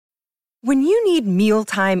When you need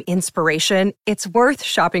mealtime inspiration, it's worth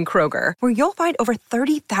shopping Kroger, where you'll find over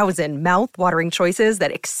 30,000 mouth-watering choices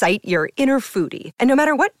that excite your inner foodie. And no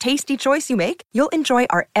matter what tasty choice you make, you'll enjoy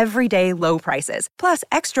our everyday low prices, plus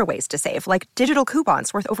extra ways to save, like digital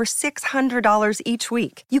coupons worth over $600 each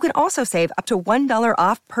week. You can also save up to $1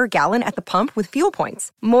 off per gallon at the pump with fuel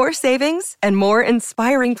points. More savings and more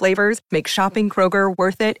inspiring flavors make shopping Kroger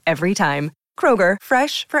worth it every time. Kroger,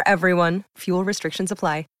 fresh for everyone. Fuel restrictions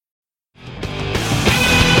apply.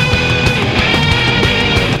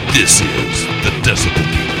 This is the Decibel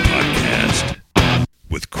Geek Podcast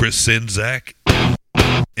with Chris Czynszak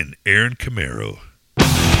and Aaron Camaro.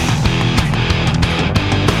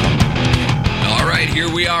 All right,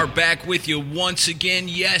 here we are back with you once again.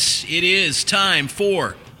 Yes, it is time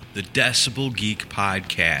for the Decibel Geek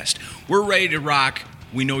Podcast. We're ready to rock.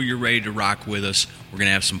 We know you're ready to rock with us. We're going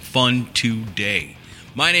to have some fun today.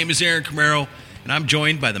 My name is Aaron Camaro, and I'm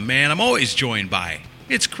joined by the man I'm always joined by.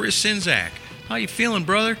 It's Chris Czynszak. How you feeling,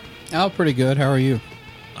 brother? Oh, pretty good. How are you?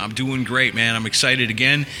 I'm doing great, man. I'm excited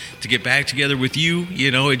again to get back together with you.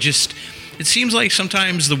 You know, it seems like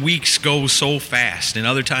sometimes the weeks go so fast and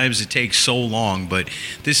other times it takes so long, but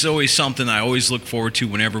this is always something I always look forward to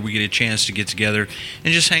whenever we get a chance to get together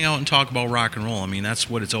and just hang out and talk about rock and roll. I mean, that's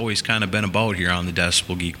what it's always kind of been about here on the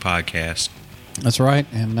Decibel Geek Podcast. That's right,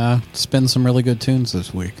 and spin some really good tunes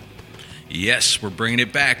this week. Yes, we're bringing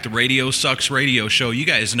it back. The Radio Sucks radio show. You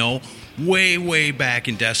guys know, way back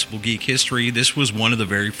in Decibel Geek history, this was one of the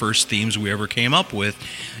very first themes we ever came up with,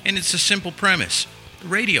 and it's a simple premise. The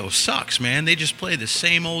radio sucks, man. They just play the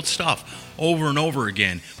same old stuff over and over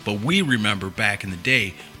again. But we remember back in the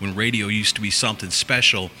day when radio used to be something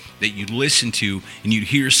special that you'd listen to and you'd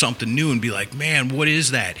hear something new and be like, man, what is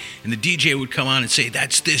that? And the DJ would come on and say,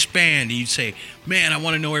 that's this band. And you'd say, man, I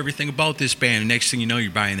want to know everything about this band. And next thing you know,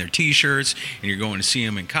 you're buying their t-shirts and you're going to see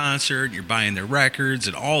them in concert. And you're buying their records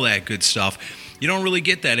and all that good stuff. You don't really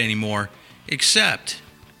get that anymore, except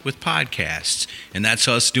with podcasts, and that's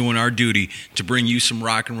us doing our duty to bring you some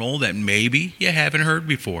rock and roll that maybe you haven't heard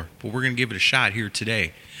before, but we're going to give it a shot here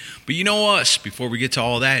today. But you know us, before we get to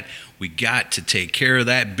all that, we got to take care of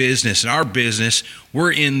that business, and our business,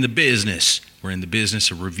 we're in the business. We're in the business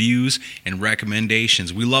of reviews and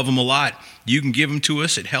recommendations. We love them a lot. You can give them to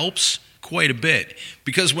us. It helps quite a bit,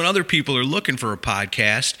 because when other people are looking for a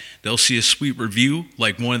podcast, they'll see a sweet review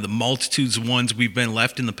like one of the multitudes of ones we've been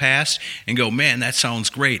left in the past and go, man, that sounds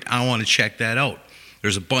great. I want to check that out.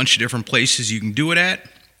 There's a bunch of different places you can do it at,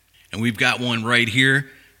 and we've got one right here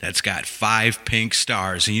that's got 5 pink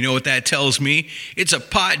stars. And you know what that tells me? It's a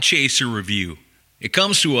Podchaser review. It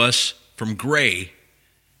comes to us from Gray,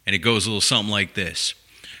 and it goes a little something like this.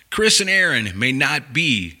 Chris and Aaron may not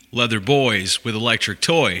be leather boys with electric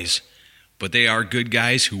toys, but they are good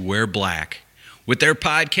guys who wear black. With their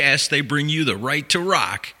podcast, they bring you the right to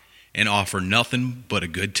rock and offer nothing but a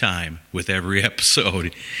good time with every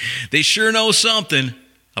episode. They sure know something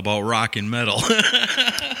about rock and metal.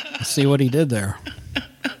 See what he did there.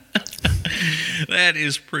 That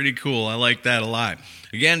is pretty cool. I like that a lot.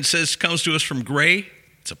 Again, it says it comes to us from Gray.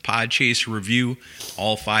 It's a Podchaser review.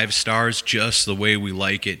 All 5 stars, just the way we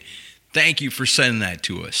like it. Thank you for sending that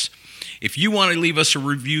to us. If you want to leave us a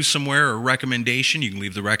review somewhere or a recommendation, you can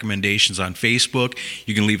leave the recommendations on Facebook.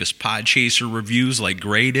 You can leave us Podchaser reviews like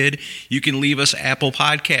Gray did. You can leave us Apple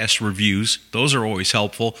Podcast reviews. Those are always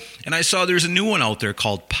helpful. And I saw there's a new one out there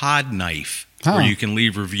called Podknife, where you can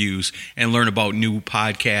leave reviews and learn about new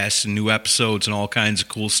podcasts and new episodes and all kinds of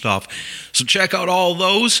cool stuff. So check out all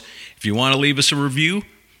those. If you want to leave us a review,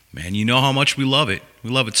 man, you know how much we love it.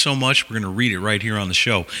 We love it so much, we're going to read it right here on the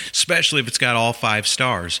show, especially if it's got all 5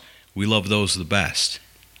 stars. We love those the best.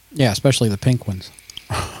 Yeah, especially the pink ones.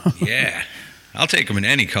 Yeah. I'll take them in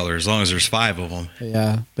any color as long as there's 5 of them.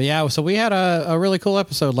 Yeah. But yeah, so we had a really cool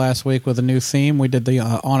episode last week with a new theme. We did the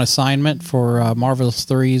On Assignment for Marvelous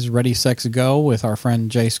 3's Ready, Sex, Go with our friend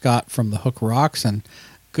Jay Scott from The Hook Rocks, and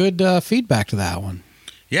good feedback to that one.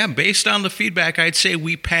 Yeah, based on the feedback, I'd say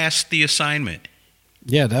we passed the assignment.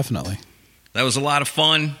 Yeah, definitely. That was a lot of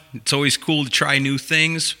fun. It's always cool to try new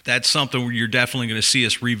things. That's something where you're definitely going to see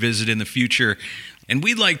us revisit in the future. And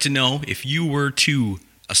we'd like to know, if you were to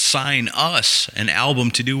assign us an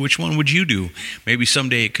album to do, which one would you do? Maybe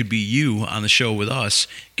someday it could be you on the show with us,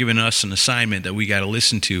 giving us an assignment that we got to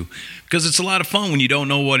listen to. Because it's a lot of fun when you don't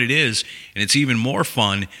know what it is. And it's even more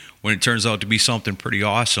fun when it turns out to be something pretty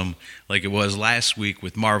awesome, like it was last week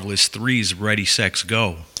with Marvelous 3's Ready, Sex,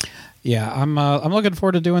 Go. Yeah, I'm looking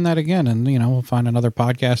forward to doing that again, and we'll find another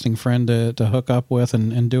podcasting friend to hook up with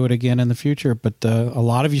and do it again in the future. But a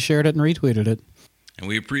lot of you shared it and retweeted it. and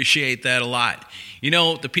we appreciate that a lot. You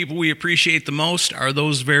know, the people we appreciate the most are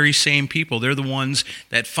those very same people. They're the ones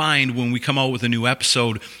that find when we come out with a new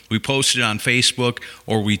episode, we post it on Facebook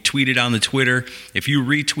or we tweet it on the Twitter. If you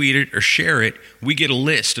retweet it or share it, we get a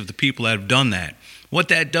list of the people that have done that. What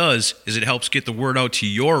that does is it helps get the word out to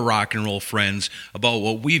your rock and roll friends about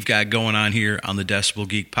what we've got going on here on the Decibel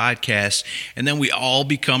Geek podcast, and then we all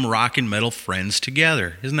become rock and metal friends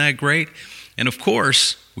together. Isn't that great? And of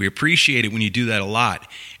course, we appreciate it when you do that a lot.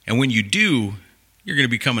 And when you do, you're going to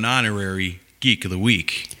become an honorary Geek of the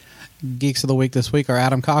Week. Geeks of the Week this week are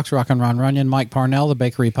Adam Cox, Rock and Ron Runyon, Mike Parnell, The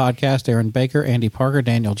Bakery Podcast, Aaron Baker, Andy Parker,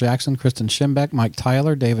 Daniel Jackson, Kristen Schimbeck, Mike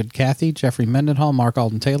Tyler, David Cathy, Jeffrey Mendenhall, Mark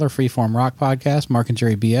Alden Taylor, Freeform Rock Podcast, Mark and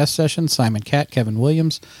Jerry BS Session, Simon Catt, Kevin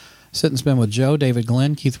Williams, Sit and Spin with Joe, David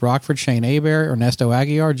Glenn, Keith Rockford, Shane Abear, Ernesto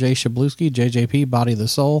Aguiar, Jay Shabluski, JJP, Body of the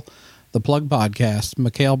Soul, The Plug Podcast,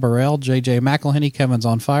 Mikhail Burrell, JJ McElhenney, Kevin's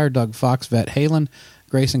on Fire, Doug Fox, Vet Halen,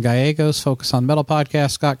 Grayson Gallegos, Focus on Metal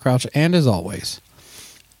Podcast, Scott Crouch, and as always,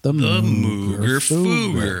 the Mooger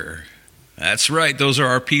Fooger. That's right. Those are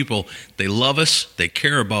our people. They love us, they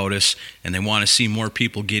care about us, and they want to see more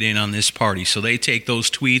people get in on this party. So they take those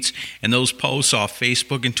tweets and those posts off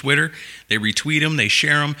Facebook and Twitter. They retweet them, they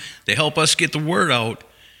share them, they help us get the word out,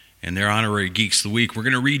 and they're honorary Geeks of the Week. We're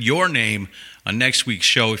going to read your name on next week's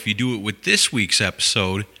show if you do it with this week's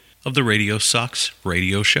episode of the Radio Sucks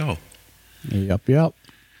Radio Show. Yep.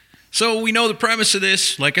 So we know the premise of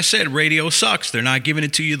this. Like I said, radio sucks. They're not giving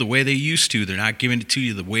it to you the way they used to. They're not giving it to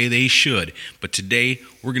you the way they should. But today,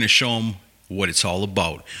 we're going to show them what it's all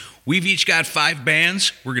about. We've each got 5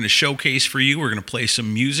 bands we're going to showcase for you. We're going to play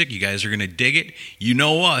some music. You guys are going to dig it. You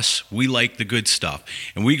know us. We like the good stuff.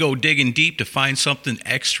 And we go digging deep to find something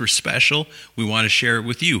extra special. We want to share it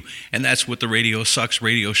with you. And that's what the Radio Sucks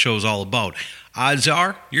Radio Show is all about. Odds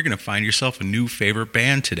are, you're going to find yourself a new favorite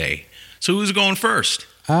band today. So who's going first?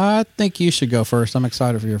 I think you should go first. I'm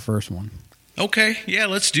excited for your first one. Okay, yeah,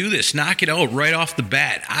 let's do this. Knock it out right off the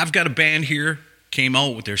bat. I've got a band here, came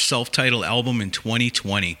out with their self-titled album in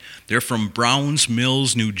 2020. They're from Browns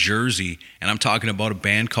Mills, New Jersey, and I'm talking about a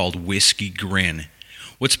band called Whiskey Grin.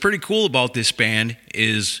 What's pretty cool about this band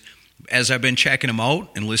is, as I've been checking them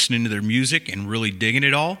out and listening to their music and really digging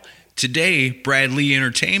it all, today Brad Lee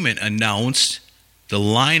Entertainment announced the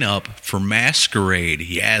lineup for Masquerade.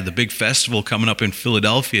 Yeah, the big festival coming up in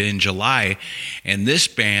Philadelphia in July. And this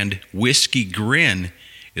band, Whiskey Grin,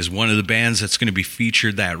 is one of the bands that's going to be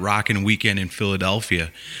featured that rockin' weekend in Philadelphia.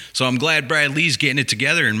 So I'm glad Brad Lee's getting it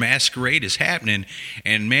together and Masquerade is happening.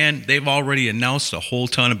 And man, they've already announced a whole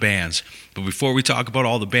ton of bands. But before we talk about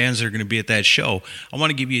all the bands that are going to be at that show, I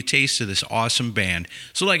want to give you a taste of this awesome band.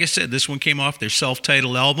 So like I said, this one came off their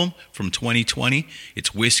self-titled album from 2020.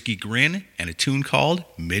 It's Whiskey Grin and a tune called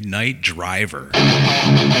Midnight Driver.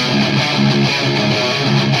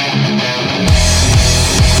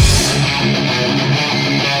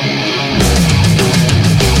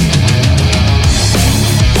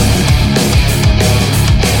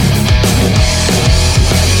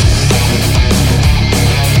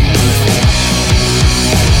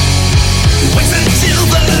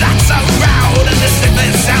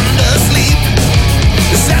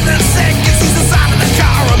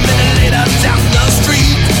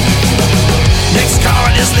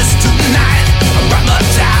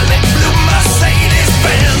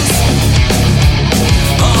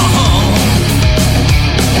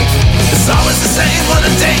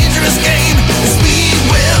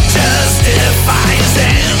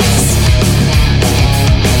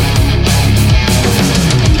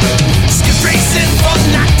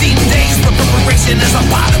 Is a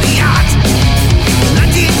part of the art.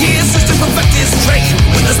 19 years just to perfect his trade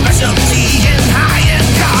with a specialty in high-end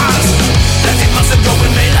cars. 13 months ago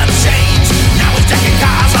we made a change. Now we're jacking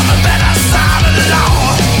cars on the better side of the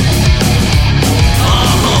law.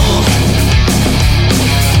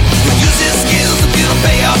 We use his skills to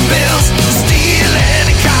pay our bills.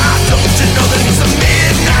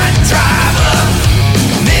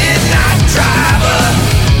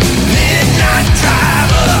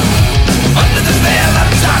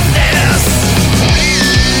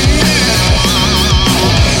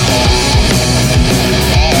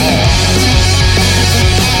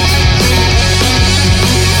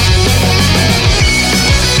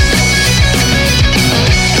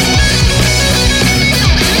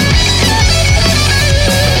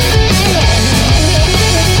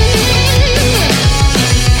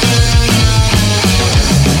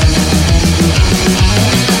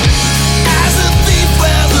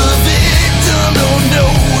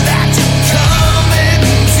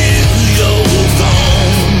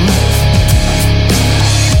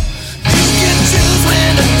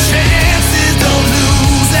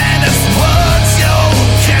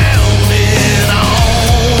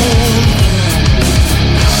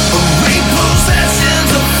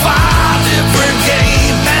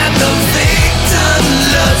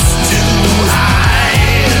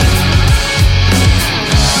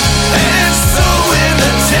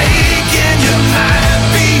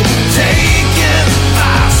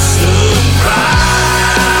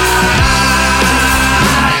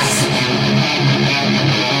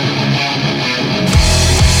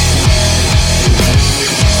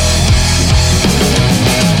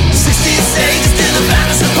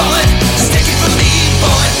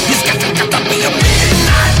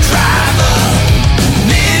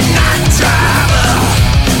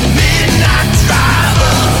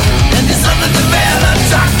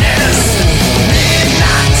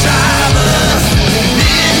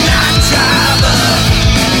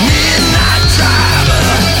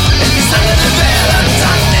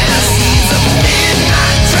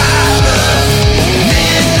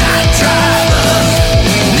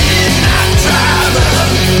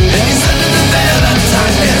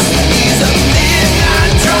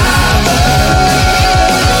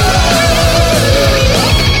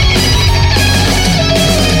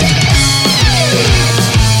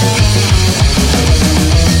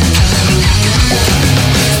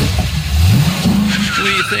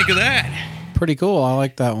 Pretty cool. I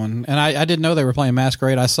like that one. And I didn't know they were playing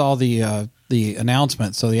Masquerade. I saw the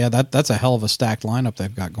announcement. So, yeah, that's a hell of a stacked lineup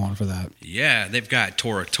they've got going for that. Yeah, they've got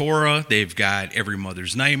Tora Tora. They've got Every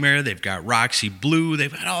Mother's Nightmare. They've got Roxy Blue.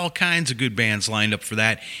 They've got all kinds of good bands lined up for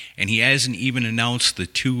that. And he hasn't even announced the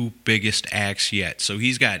 2 biggest acts yet. So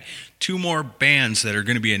he's got 2 more bands that are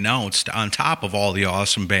going to be announced on top of all the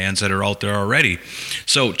awesome bands that are out there already.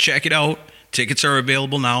 So check it out. Tickets are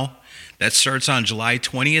available now. That starts on July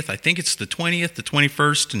 20th. I think it's the 20th, the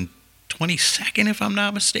 21st, and 22nd, if I'm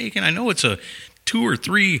not mistaken. I know it's a 2 or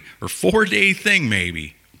 3 or 4 day thing,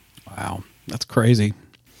 maybe. Wow, that's crazy.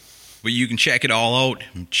 But you can check it all out.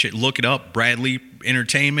 Look it up. Bradley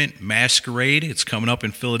Entertainment, Masquerade. It's coming up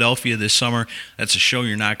in Philadelphia this summer. That's a show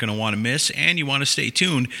you're not going to want to miss. And you want to stay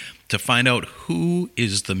tuned to find out who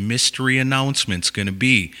is the mystery announcements going to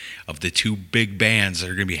be of the 2 big bands that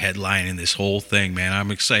are going to be headlining this whole thing, man. I'm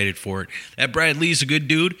excited for it. That Brad Lee's a good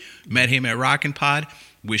dude. Met him at Rockin' Pod.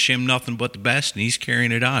 Wish him nothing but the best, and he's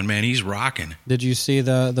carrying it on, man. He's rocking. Did you see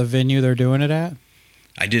the venue they're doing it at?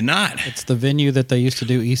 I did not. It's the venue that they used to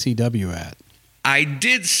do ECW at. I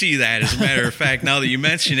did see that, as a matter of fact, now that you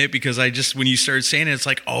mention it, because when you started saying it, it's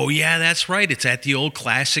like, oh, yeah, that's right. It's at the old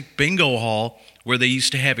classic bingo hall where they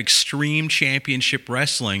used to have Extreme Championship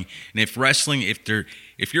Wrestling. And if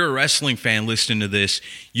you're a wrestling fan listening to this,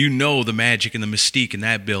 you know the magic and the mystique in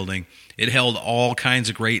that building. It held all kinds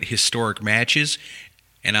of great historic matches.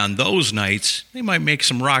 And on those nights, they might make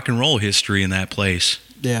some rock and roll history in that place.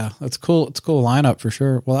 Yeah, that's cool. It's a cool lineup for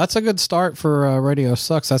sure. Well, that's a good start for Radio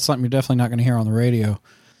Sucks. That's something you're definitely not going to hear on the radio.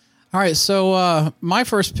 All right, so my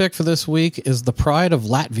first pick for this week is The Pride of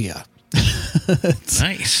Latvia.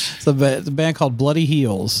 Nice. It's a band called Bloody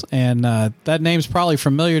Heels, and that name's probably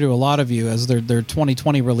familiar to a lot of you, as their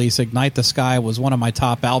 2020 release, Ignite the Sky, was one of my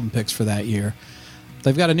top album picks for that year.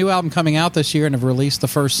 They've got a new album coming out this year and have released the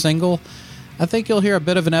first single. I think you'll hear a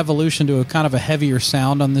bit of an evolution to a kind of a heavier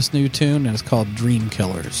sound on this new tune, and it's called Dream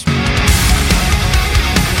Killers.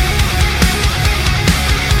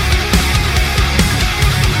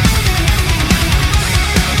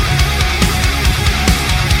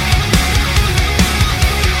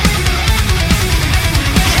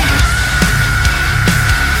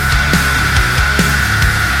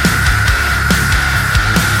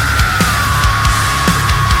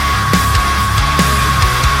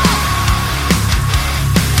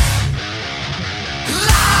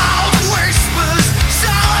 Loud whispers,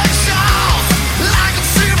 silent shout.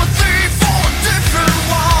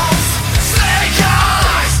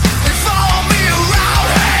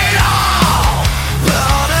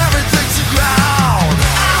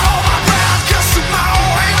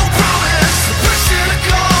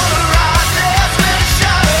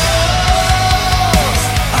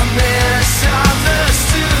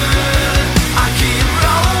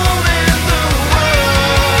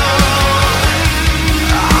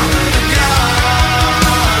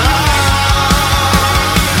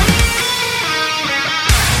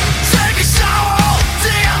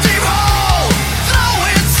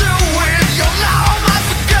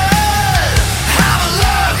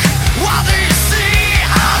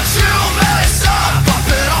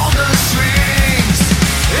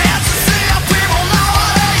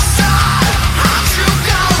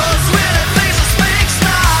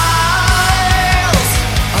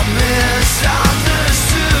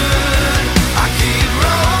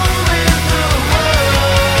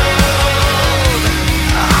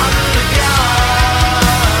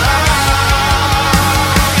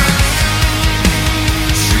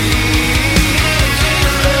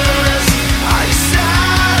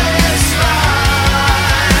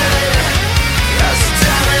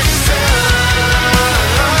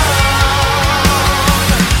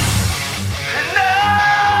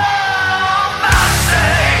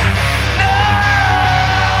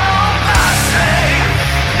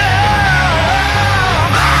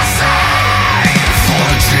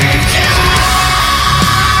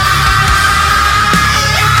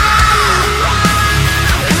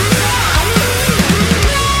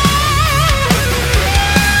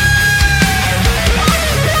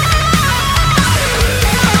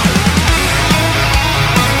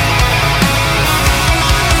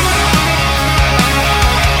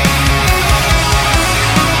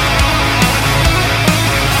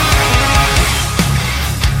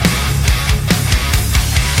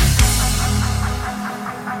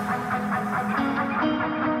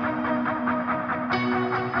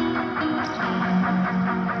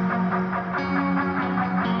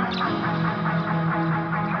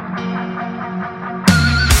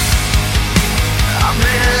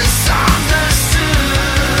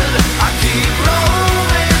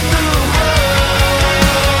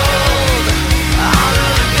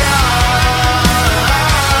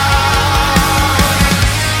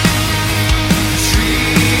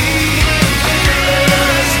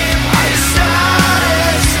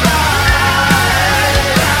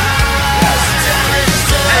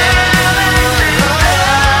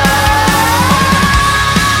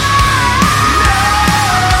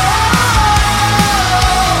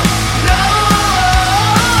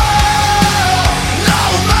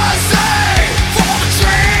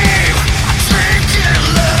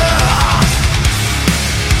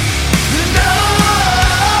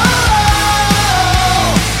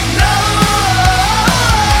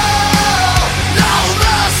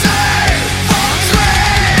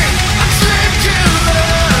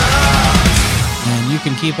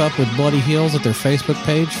 keep up with Bloody Heels at their Facebook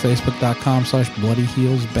page,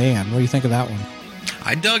 facebook.com/bloodyheelsband. What do you think of that one?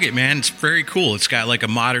 I dug it, man. It's very cool. It's got like a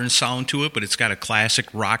modern sound to it, but it's got a classic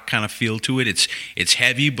rock kind of feel to it. It's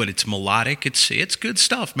heavy, but it's melodic. It's good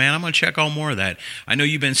stuff, man. I'm going to check out more of that. I know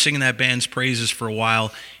you've been singing that band's praises for a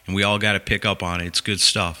while, and we all got to pick up on it. It's good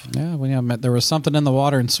stuff. Yeah, there was something in the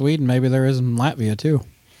water in Sweden. Maybe there is in Latvia, too.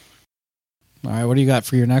 All right, what do you got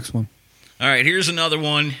for your next one? All right, here's another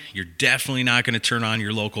one. You're definitely not going to turn on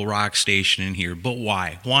your local rock station in here, but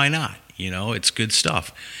why? Why not? You know, it's good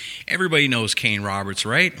stuff. Everybody knows Kane Roberts,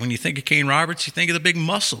 right? When you think of Kane Roberts, you think of the big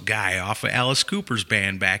muscle guy off of Alice Cooper's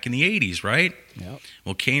band back in the 80s, right? Yep.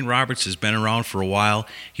 Well, Kane Roberts has been around for a while.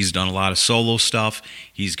 He's done a lot of solo stuff.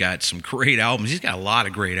 He's got some great albums. He's got a lot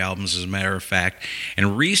of great albums, as a matter of fact.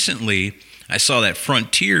 And recently, I saw that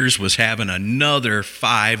Frontiers was having another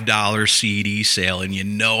 $5 CD sale, and you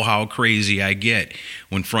know how crazy I get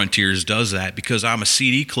when Frontiers does that because I'm a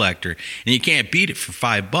CD collector, and you can't beat it for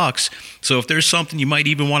 $5. So if there's something you might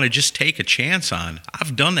even want to just take a chance on,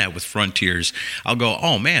 I've done that with Frontiers. I'll go,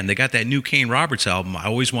 oh man, they got that new Kane Roberts album. I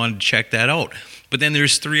always wanted to check that out. But then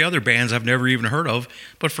there's 3 other bands I've never even heard of,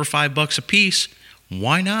 but for $5 a piece,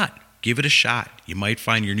 why not? Give it a shot. You might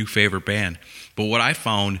find your new favorite band. But what I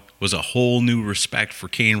found was a whole new respect for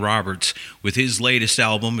Kane Roberts with his latest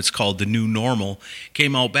album. It's called The New Normal.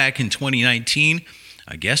 Came out back in 2019.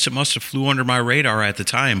 I guess it must have flew under my radar at the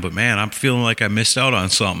time, but man, I'm feeling like I missed out on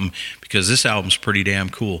something because this album's pretty damn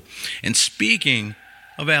cool. And speaking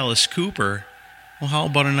of Alice Cooper, well, how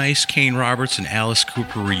about a nice Kane Roberts and Alice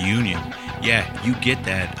Cooper reunion? Yeah, you get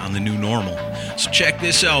that on The New Normal. So check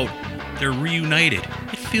this out. They're reunited.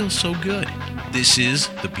 It feels so good. This is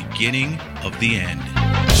the beginning of the end.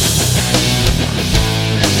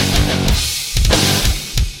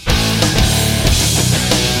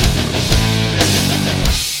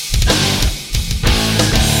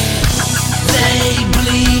 They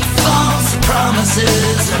bleed false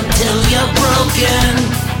promises until you're broken.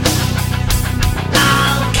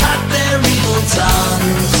 I'll cut their evil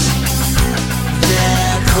tongues.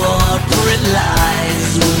 Their corporate lies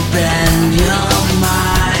will bend your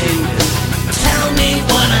mind. Tell me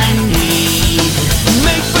what I need.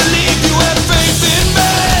 Make believe you have faith in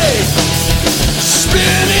me.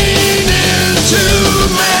 Spinning into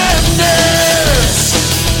madness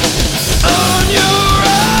on your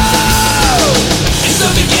own. It's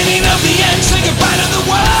the beginning of the end. Say goodbye to the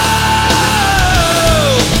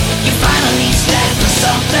world. You finally stand for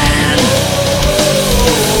something.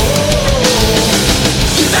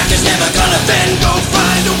 Your back is never gonna bend. Go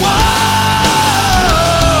find a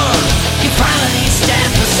wall. You finally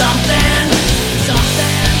stand for something.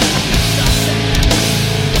 Something.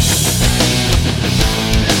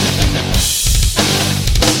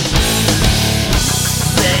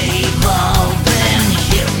 They've all been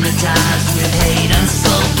hypnotized with hate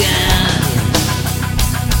unspoken.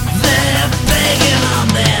 They're begging on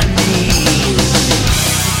their knees.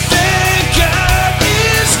 Their God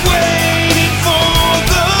is waiting for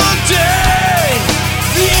the day.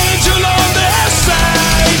 The angel on their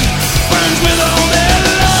side burns with all their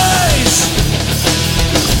lies.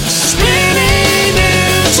 Spinning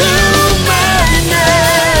into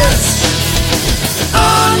madness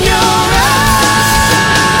on your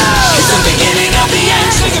own. It's the beginning of the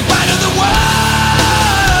end. Say goodbye to the world.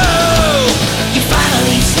 You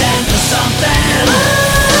finally stand for something.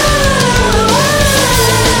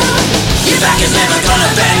 Your back is never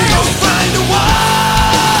gonna bend. Go find a wall.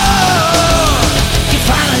 You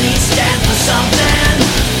finally stand for something.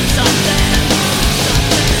 Something.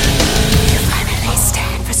 You finally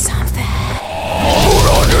stand for something. Put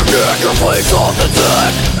on your neck, your face on the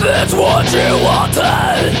deck. That's what you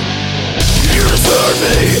wanted. You deserve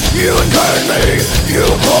me, you incarnate me, you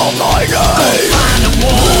call my name. Find a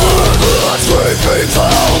wall. The screaming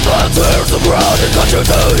sound that tears the ground and cuts you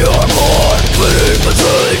to your core. Beneath the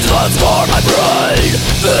trees that scar my brain.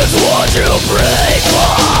 That's what you pray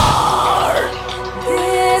for.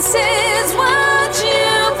 This is what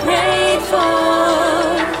you prayed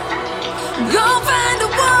for. Go find a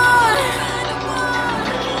war.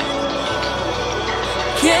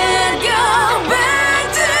 Can't go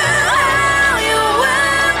back to how you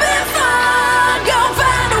were before. Go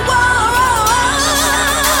find a war.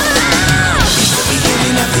 It's the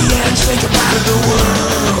beginning of the end. Say goodbye to the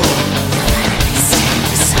world.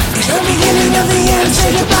 It's the beginning of the end.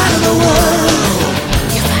 Say goodbye to the world.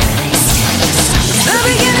 The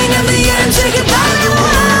beginning of the end. Say goodbye to the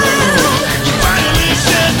world. You finally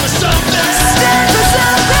stand for something. Stand for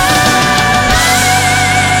something.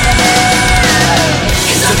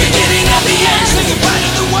 It's the beginning of the end. Say goodbye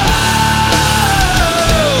to the world.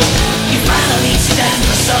 You finally stand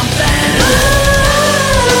for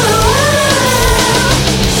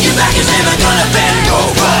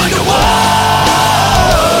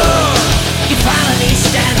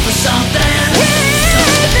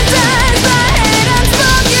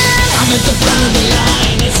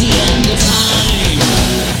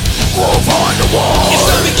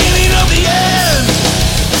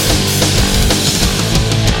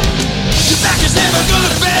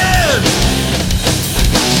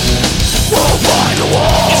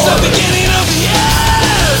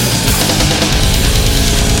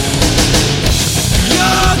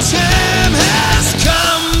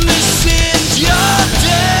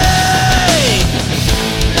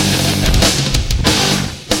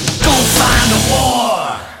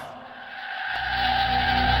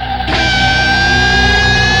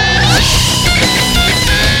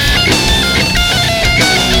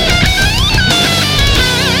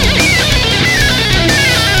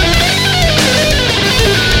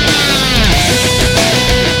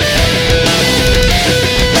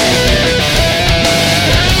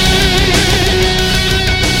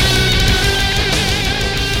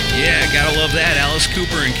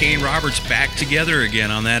Roberts back together again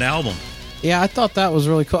on that album. Yeah, I thought that was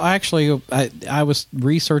really cool. I was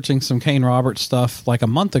researching some Kane Roberts stuff like a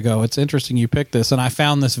month ago. It's interesting you picked this, and I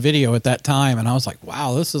found this video at that time, and I was like,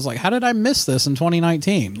 wow, this is like, how did I miss this in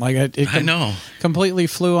 2019? Like, I know. Completely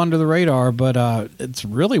flew under the radar, but it's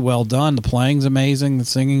really well done. The playing's amazing. The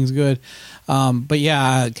singing's good. But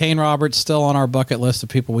yeah, Kane Roberts still on our bucket list of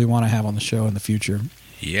people we want to have on the show in the future.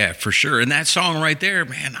 Yeah, for sure. And that song right there,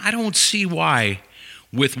 man, I don't see why,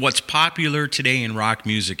 with what's popular today in rock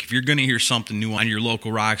music, if you're going to hear something new on your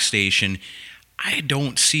local rock station, I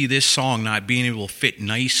don't see this song not being able to fit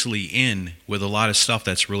nicely in with a lot of stuff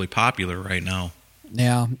that's really popular right now.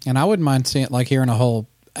 Yeah, and I wouldn't mind hearing a whole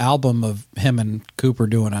album of him and Cooper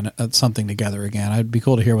doing something together again. It'd be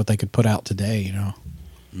cool to hear what they could put out today, you know.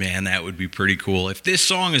 Man, that would be pretty cool. If this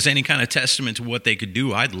song is any kind of testament to what they could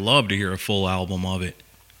do, I'd love to hear a full album of it.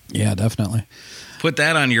 Yeah, definitely. Put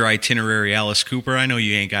that on your itinerary, Alice Cooper. I know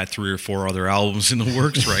you ain't got 3 or 4 other albums in the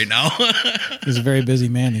works right now. He's a very busy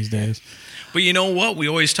man these days. But you know what? We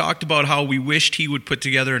always talked about how we wished he would put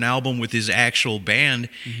together an album with his actual band.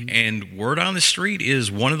 Mm-hmm. And word on the street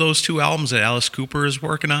is one of those 2 albums that Alice Cooper is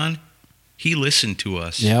working on, he listened to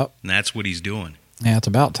us. Yep. And that's what he's doing. Yeah, it's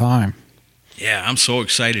about time. Yeah, I'm so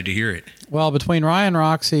excited to hear it. Well, between Ryan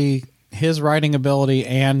Roxie, his writing ability,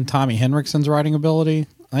 and Tommy Henriksen's writing ability,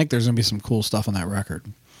 I think there's going to be some cool stuff on that record.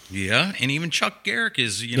 Yeah, and even Chuck Garrick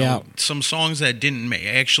is, some songs that didn't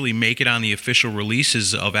actually make it on the official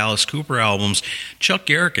releases of Alice Cooper albums. Chuck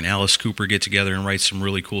Garrick and Alice Cooper get together and write some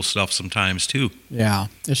really cool stuff sometimes, too. Yeah,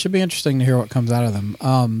 it should be interesting to hear what comes out of them.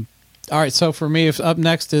 All right, so for me, up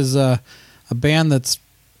next is a band that's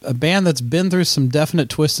been through some definite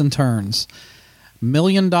twists and turns. $1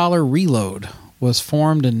 Million Reload was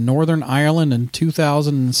formed in Northern Ireland in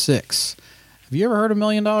 2006. Have you ever heard of $1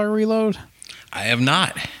 Million Reload? I have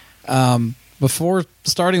not. Before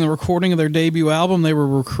starting the recording of their debut album, they were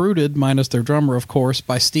recruited, minus their drummer, of course,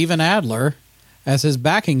 by Steven Adler as his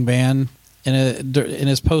backing band in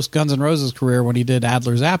his post-Guns N' Roses career when he did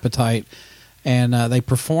Adler's Appetite. And they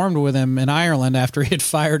performed with him in Ireland after he had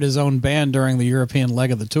fired his own band during the European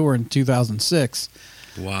leg of the tour in 2006.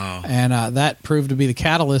 Wow. And that proved to be the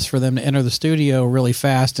catalyst for them to enter the studio really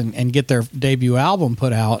fast and get their debut album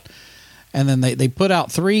put out. And then they put out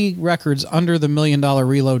 3 records under the $1 Million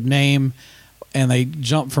Reload name, and they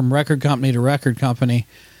jumped from record company to record company.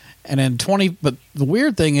 And but the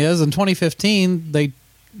weird thing is, in 2015, they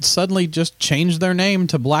suddenly just changed their name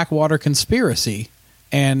to Blackwater Conspiracy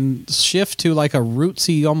and shift to like a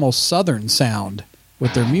rootsy, almost southern sound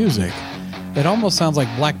with their music. It almost sounds like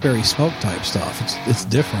Blackberry Smoke type stuff. It's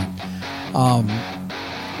different.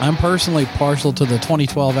 I'm personally partial to the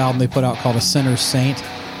 2012 album they put out called A Sinner's Saint,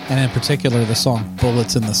 and in particular the song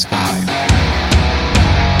Bullets in the Sky.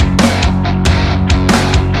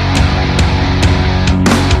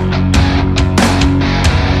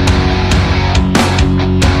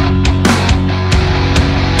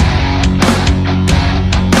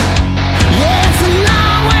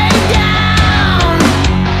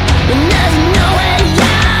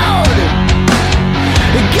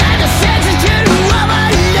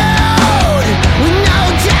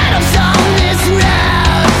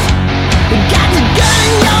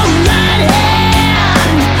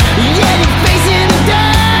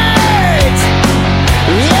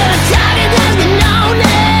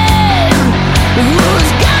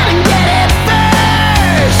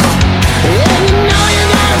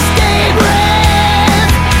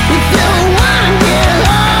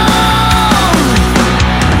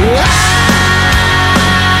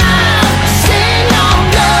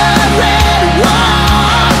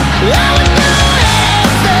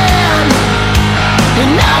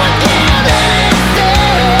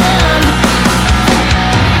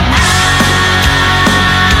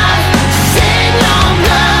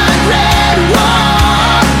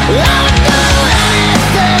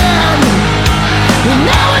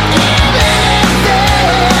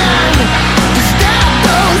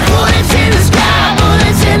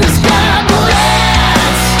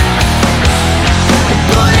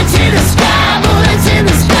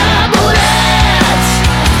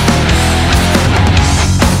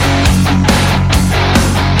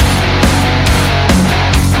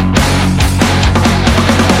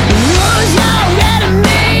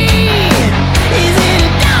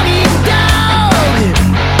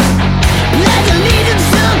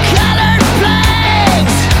 Allegiance to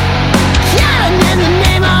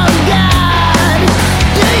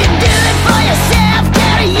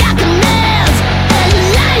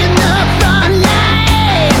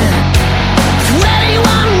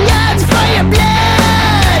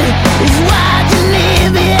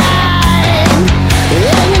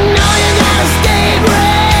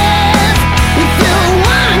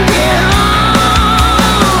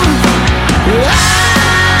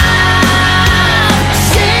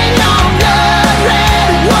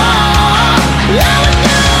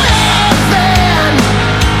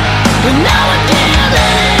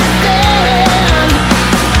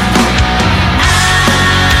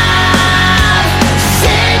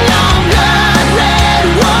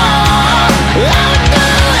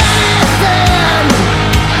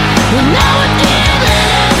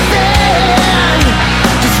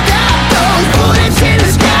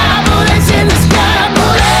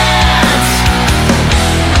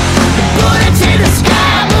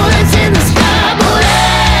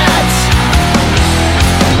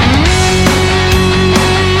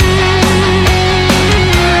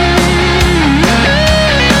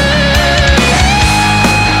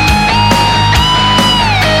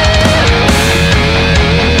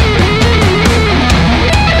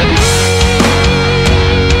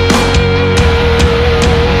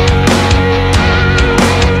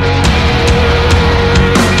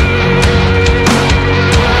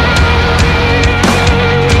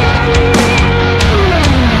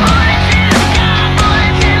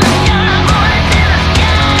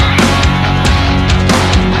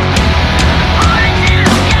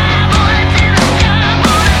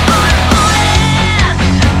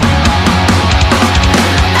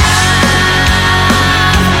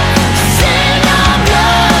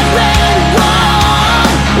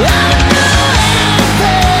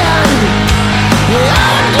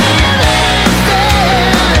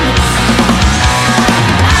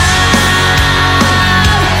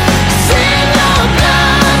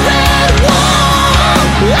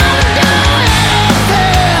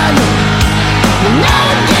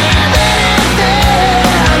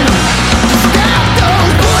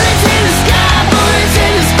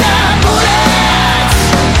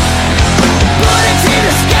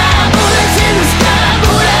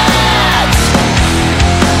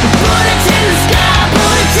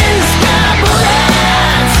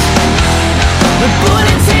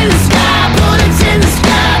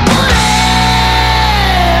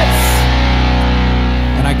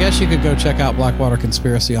you could go check out Blackwater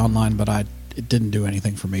Conspiracy online, but it didn't do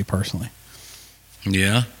anything for me personally.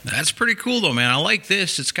 Yeah, that's pretty cool though, man. I like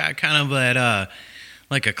this. It's got kind of that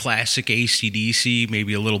like a classic AC/DC,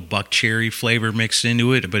 maybe a little Buck Cherry flavor mixed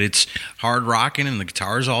into it, but it's hard rocking and the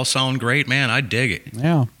guitars all sound great, man. I dig it.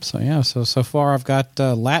 Yeah. So far I've got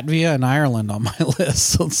Latvia and Ireland on my list.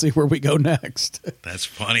 So let's see where we go next. That's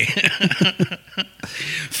funny.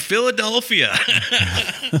 Philadelphia.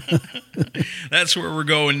 That's where we're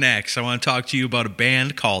going next. I want to talk to you about a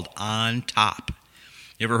band called On Top.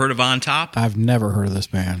 You ever heard of On Top? I've never heard of this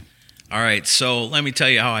band. All right, so let me tell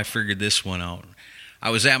you how I figured this one out. I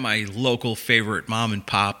was at my local favorite mom and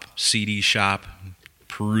pop CD shop,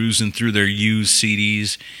 perusing through their used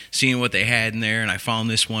CDs, seeing what they had in there, and I found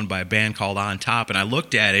this one by a band called On Top, and I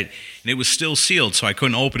looked at it, and it was still sealed, so I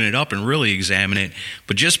couldn't open it up and really examine it,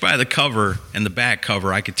 but just by the cover and the back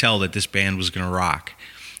cover, I could tell that this band was going to rock.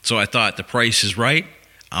 So I thought, the price is right,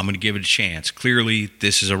 I'm going to give it a chance. Clearly,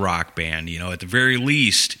 this is a rock band. You know, at the very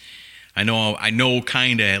least, I know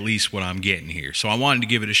kind of at least what I'm getting here, so I wanted to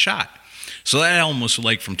give it a shot. So that album was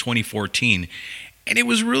like from 2014, and it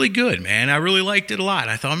was really good, man. I really liked it a lot.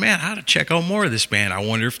 I thought, man, I ought to check out more of this band. I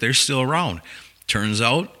wonder if they're still around. Turns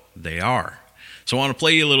out they are. So I want to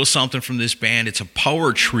play you a little something from this band. It's a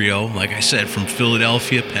power trio, like I said, from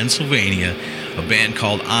Philadelphia, Pennsylvania, a band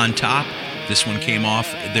called On Top. This one came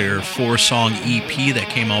off their 4-song EP that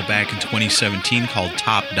came out back in 2017 called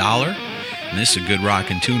Top Dollar. And this is a good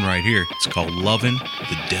rockin' tune right here. It's called Lovin'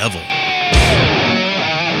 the Devil.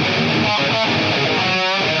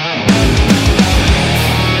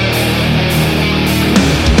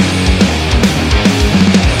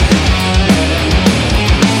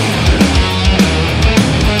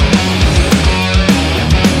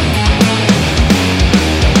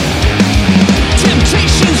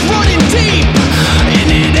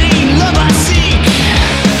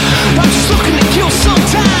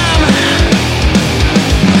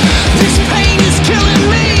 Killing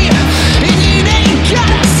me, and it ain't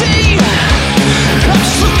gotta see.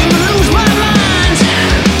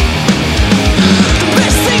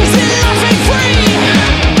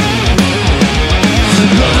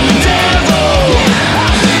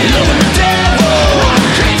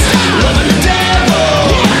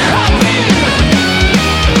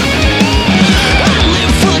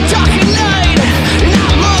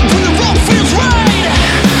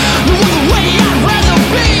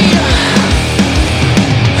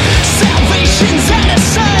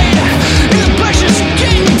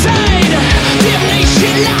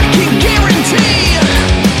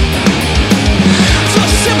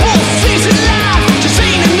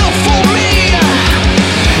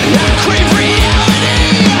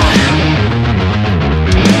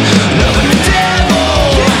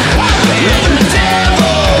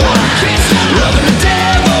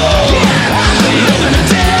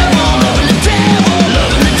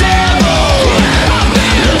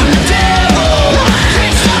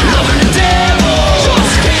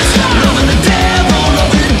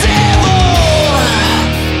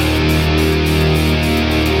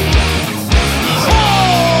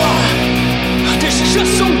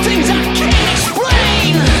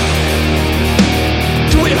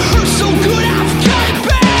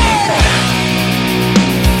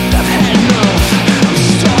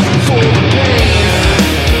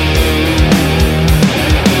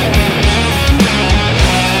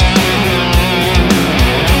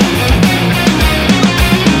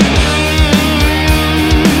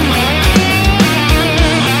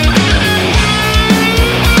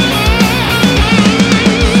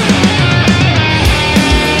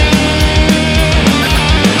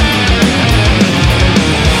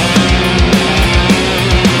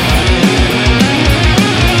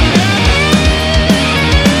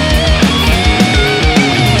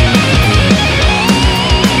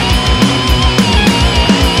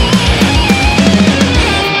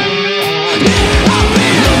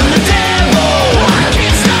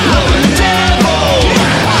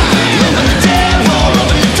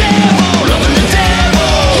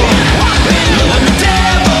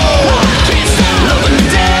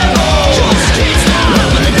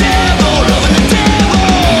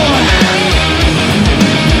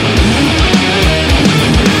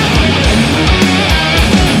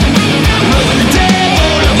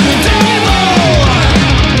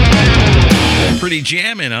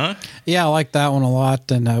 jamming, huh? Yeah, I like that one a lot.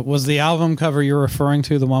 And was the album cover you're referring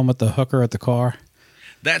to the one with the hooker at the car?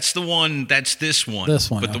 That's the one. That's this one. This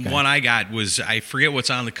one. But okay. the one I got was, I forget what's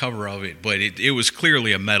on the cover of it, but it was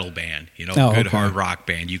clearly a metal band, you know, Oh, good okay. hard rock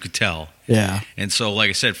band. You could tell. Yeah. And so, like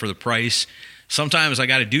I said, for the price, sometimes I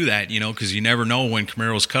got to do that, because you never know when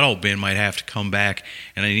Camaro's cutout bin might have to come back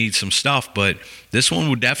and I need some stuff. But this one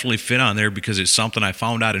would definitely fit on there because it's something I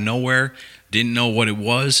found out of nowhere, didn't know what it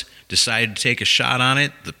was, decided to take a shot on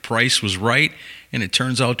it. The price was right, and it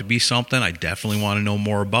turns out to be something I definitely want to know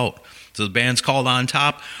more about. So the band's called On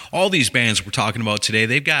Top. All these bands we're talking about today,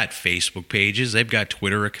 they've got Facebook pages, they've got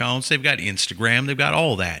Twitter accounts, they've got Instagram, they've got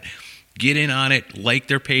all that. Get in on it, like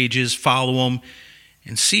their pages, follow them,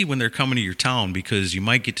 and see when they're coming to your town, because you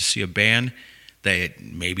might get to see a band that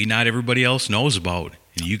maybe not everybody else knows about.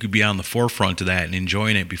 And you could be on the forefront of that and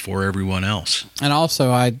enjoying it before everyone else. And also,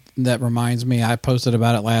 that reminds me, I posted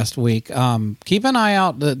about it last week. Keep an eye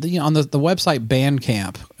out on the website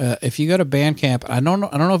Bandcamp. If you go to Bandcamp, I don't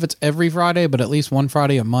know if it's every Friday, but at least one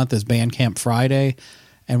Friday a month is Bandcamp Friday.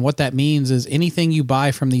 And what that means is anything you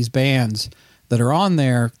buy from these bands that are on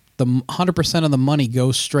there, the 100% of the money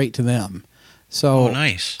goes straight to them. So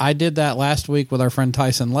nice. I did that last week with our friend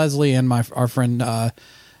Tyson Leslie and our friend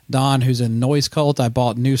Don, who's in Noise Cult. I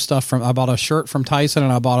bought new stuff I bought a shirt from Tyson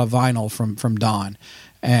and I bought a vinyl from Don.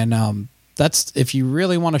 And that's, if you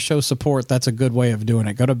really want to show support, that's a good way of doing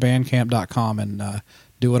it. Go to bandcamp.com and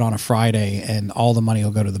do it on a Friday, and all the money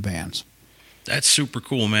will go to the bands. That's super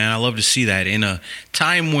cool, man. I love to see that. In a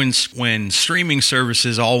time when streaming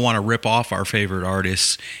services all want to rip off our favorite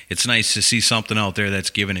artists, it's nice to see something out there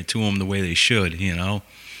that's giving it to them the way they should,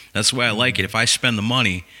 That's the way I like it. If I spend the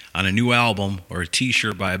money on a new album or a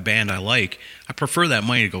T-shirt by a band I like, I prefer that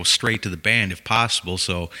money to go straight to the band if possible.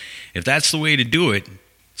 So if that's the way to do it,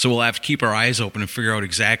 so we'll have to keep our eyes open and figure out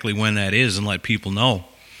exactly when that is and let people know.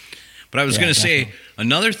 But I was going to say,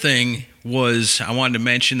 another thing was I wanted to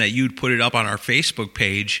mention that you'd put it up on our Facebook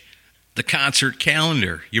page, the concert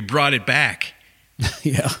calendar. You brought it back.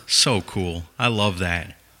 Yeah. So cool. I love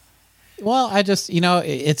that. Well, I just,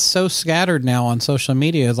 it's so scattered now on social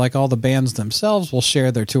media. It's like all the bands themselves will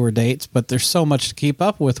share their tour dates, but there's so much to keep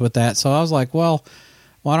up with that. So I was like, well,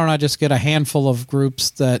 why don't I just get a handful of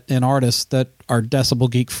groups and artists that are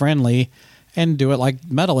Decibel Geek friendly and do it like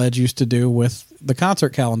Metal Edge used to do with the concert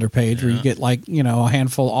calendar page, where you get a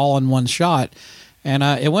handful all in one shot. And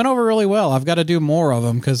it went over really well. I've got to do more of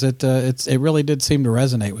them because it really did seem to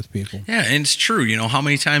resonate with people. Yeah, and it's true. How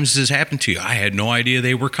many times has this happened to you? I had no idea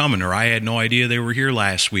they were coming, or I had no idea they were here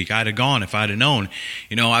last week. I'd have gone if I'd have known.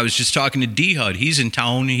 I was just talking to D-Hud. He's in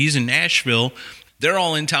town. He's in Nashville. They're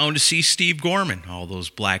all in town to see Steve Gorman. All those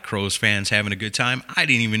Black Crowes fans having a good time. I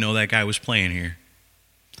didn't even know that guy was playing here.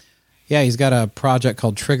 Yeah, he's got a project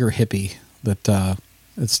called Trigger Hippie that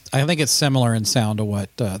I think it's similar in sound to what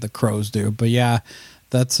the Crows do. But yeah,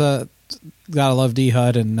 that's gotta love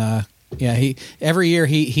D-Hud, and he every year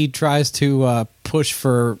he tries to push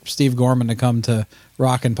for Steve Gorman to come to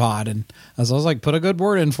Rockin' Pod, and I was like, put a good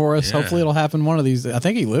word in for us. Yeah. Hopefully it'll happen one of these. I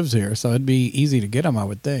think he lives here, so it'd be easy to get him, I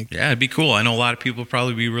would think. Yeah, it'd be cool. I know a lot of people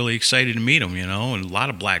probably be really excited to meet him, and a lot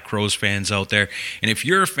of Black Crowes fans out there. And if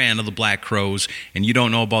you're a fan of the Black Crowes and you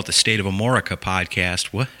don't know about the State of Amorica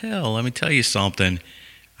podcast, well, hell, let me tell you something.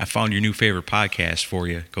 I found your new favorite podcast for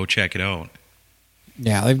you. Go check it out.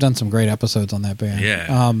 Yeah, they've done some great episodes on that band. Yeah.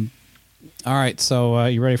 All right, so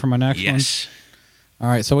you ready for my next one? Yes. All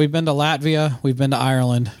right, so we've been to Latvia, we've been to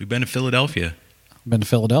Ireland. We've been to Philadelphia. Been to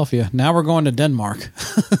Philadelphia. Now we're going to Denmark.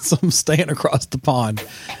 So I'm staying across the pond.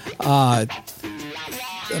 I'm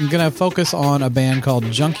going to focus on a band called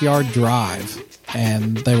Junkyard Drive,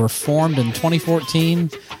 and they were formed in 2014.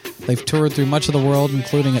 They've toured through much of the world,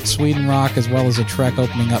 including at Sweden Rock, as well as a trek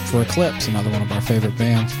opening up for Eclipse, another one of our favorite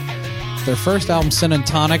bands. Their first album, Sin and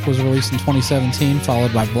Tonic, was released in 2017,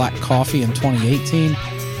 followed by Black Coffee in 2018.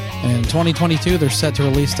 And in 2022, they're set to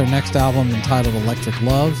release their next album entitled Electric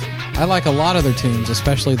Love. I like a lot of their tunes,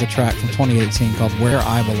 especially the track from 2018 called Where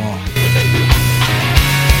I Belong.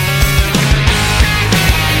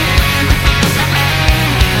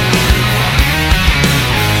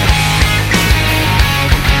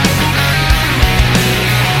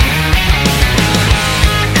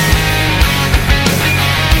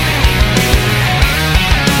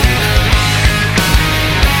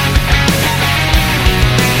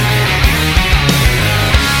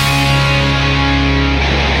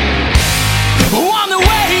 On the way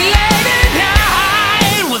late at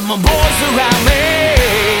night with my boys around me,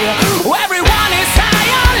 everyone is high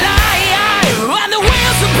on life and the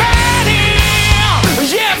wheels are burning.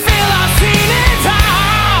 Yeah, I feel I've seen it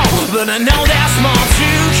all, but I know there's more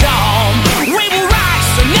to come. We will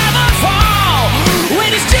rise and never fall.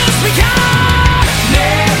 It is just because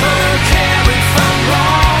never carried from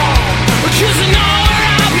wrong, 'cause I know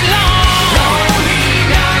where I belong. Lonely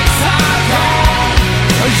nights are gone.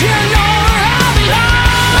 You know where I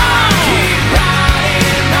belong. I keep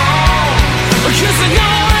riding on,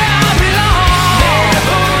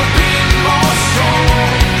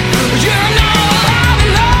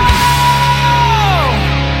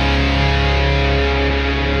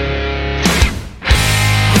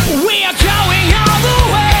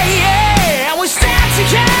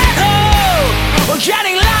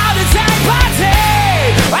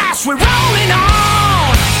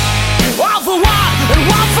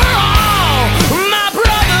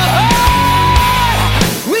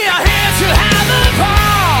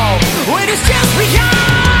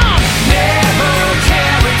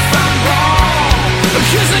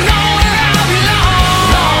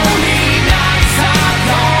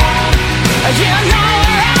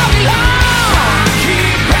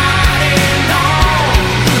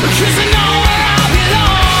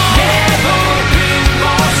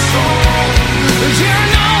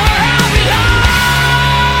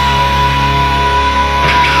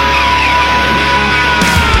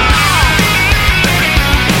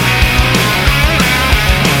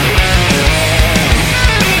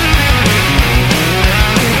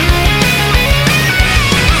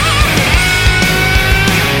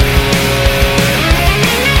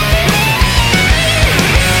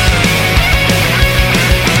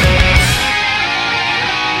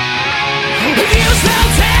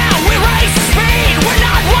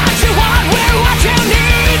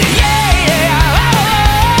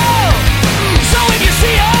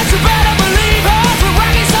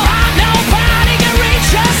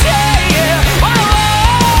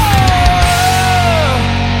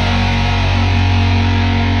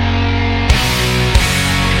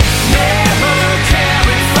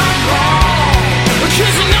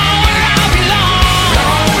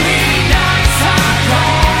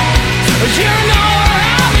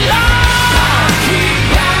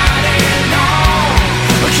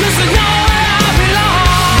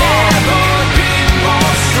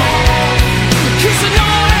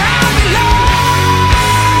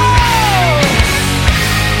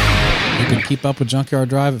 keep up with Junkyard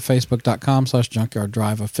Drive at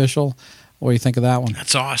facebook.com/junkyarddriveofficial. What do you think of that one?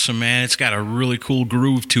 That's awesome, man. It's got a really cool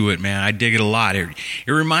groove to it, man. I dig it a lot. It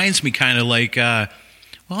reminds me kind of like,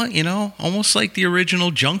 almost like the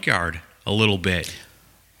original Junkyard a little bit.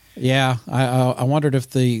 Yeah, I wondered if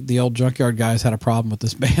the old Junkyard guys had a problem with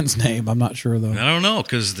this band's name. I'm not sure, though. I don't know,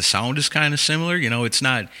 because the sound is kind of similar. It's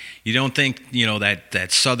not, you don't think,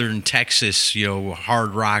 that southern Texas,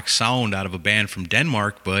 hard rock sound out of a band from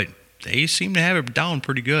Denmark, but they seem to have it down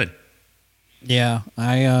pretty good. Yeah,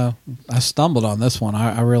 I stumbled on this one.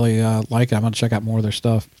 I really like it. I'm going to check out more of their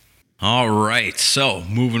stuff. All right, so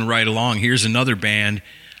moving right along, here's another band.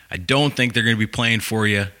 I don't think they're going to be playing for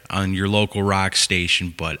you on your local rock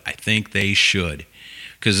station, but I think they should,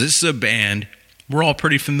 because this is a band we're all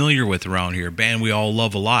pretty familiar with around here, a band we all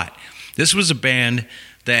love a lot. This was a band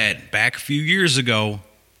that back a few years ago,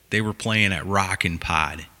 they were playing at Rockin'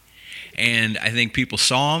 Pod, and I think people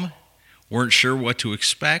saw them, weren't sure what to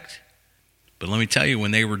expect. But let me tell you,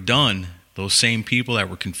 when they were done, those same people that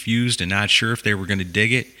were confused and not sure if they were going to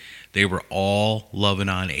dig it, they were all loving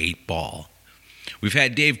on 8 Ball. We've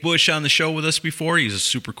had Dave Bush on the show with us before. He's a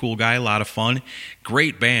super cool guy, a lot of fun.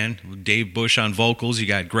 Great band. Dave Bush on vocals. You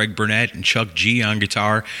got Greg Burnett and Chuck G on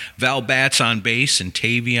guitar. Val Batts on bass and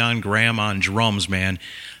Tavion Graham on drums, man.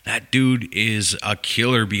 That dude is a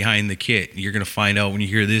killer behind the kit. You're going to find out when you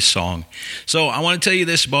hear this song. So I want to tell you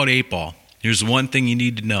this about 8 Ball. Here's one thing you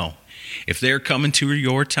need to know. If they're coming to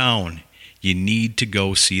your town, you need to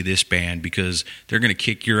go see this band, because they're going to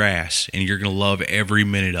kick your ass and you're going to love every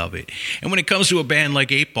minute of it. And when it comes to a band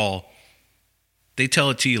like 8 Ball, they tell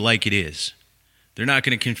it to you like it is. They're not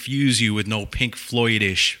going to confuse you with no Pink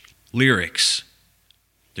Floyd-ish lyrics.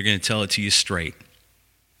 They're going to tell it to you straight.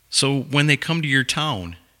 So when they come to your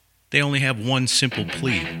town, they only have one simple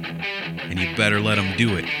plea, and you better let them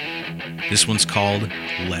do it. This one's called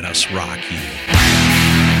Let Us Rock You.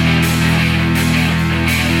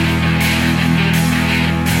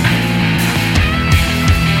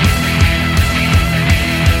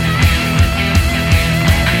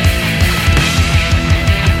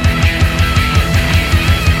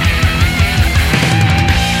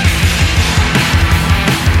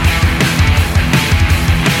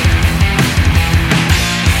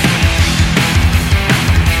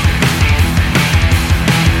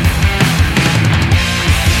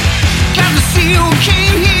 Got to see you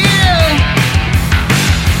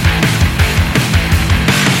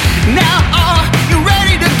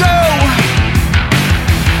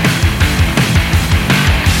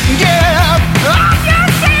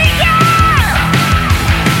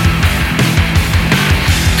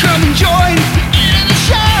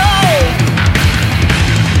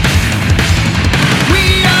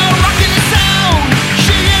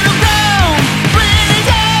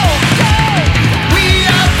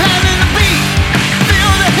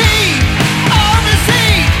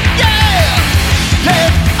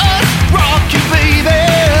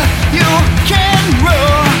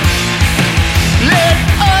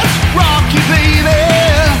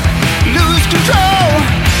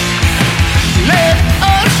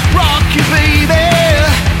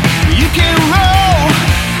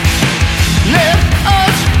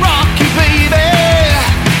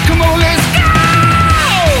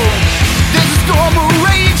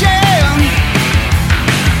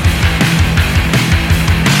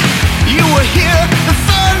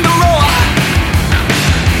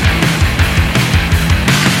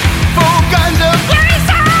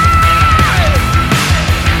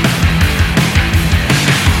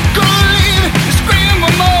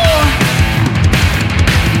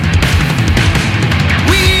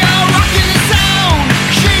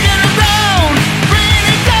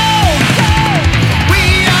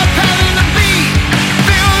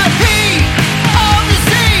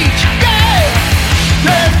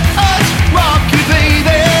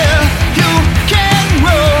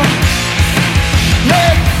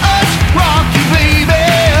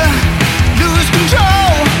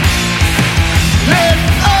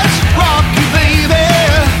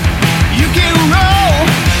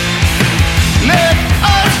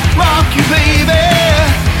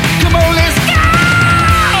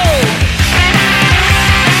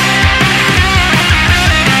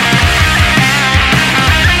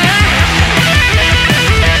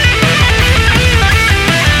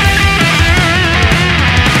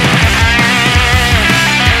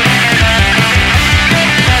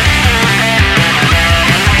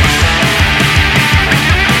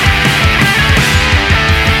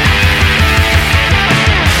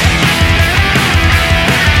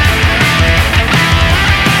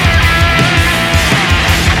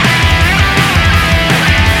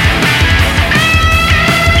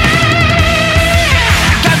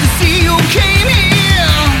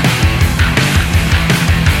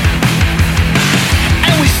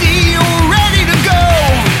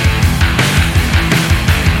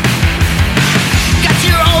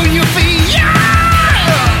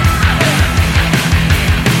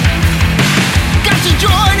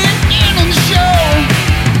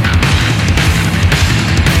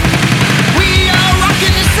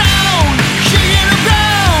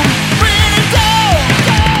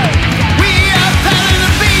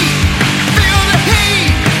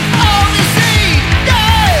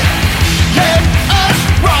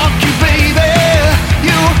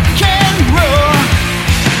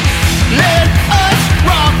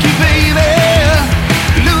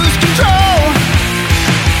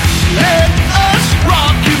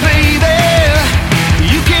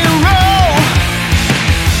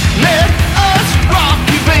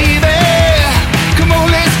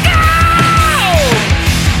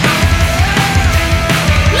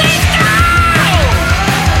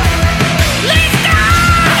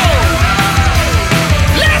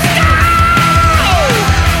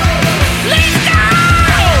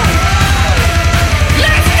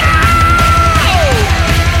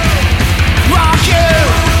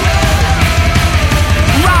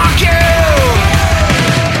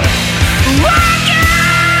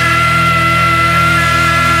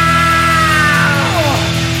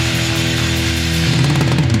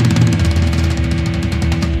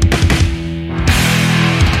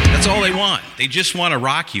just want to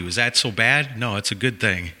rock you. Is that so bad? No, it's a good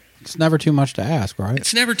thing. It's never too much to ask, right?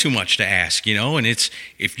 It's never too much to ask, and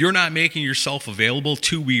if you're not making yourself available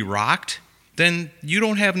to be rocked, then you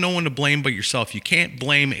don't have no one to blame but yourself. You can't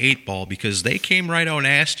blame 8 Ball because they came right out and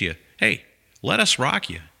asked you, hey, let us rock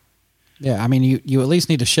you. Yeah, I mean, you at least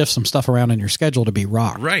need to shift some stuff around in your schedule to be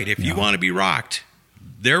rocked. Right. If you want to be rocked,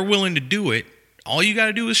 they're willing to do it. All you got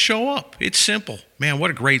to do is show up. It's simple. Man,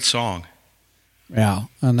 what a great song. Yeah,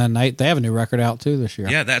 and then they have a new record out, too, this year.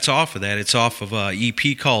 Yeah, that's off of that. It's off of an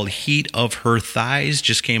EP called Heat of Her Thighs.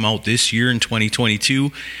 Just came out this year in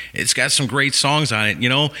 2022. It's got some great songs on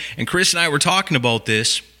it, And Chris and I were talking about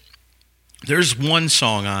this. There's one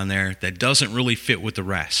song on there that doesn't really fit with the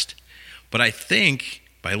rest. But I think,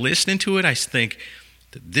 by listening to it, I think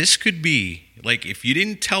that this could be, like, if you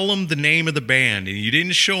didn't tell them the name of the band and you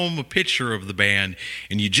didn't show them a picture of the band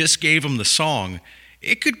and you just gave them the song,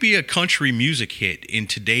 it could be a country music hit in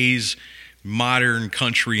today's modern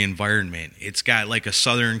country environment. It's got like a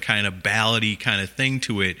southern kind of ballady kind of thing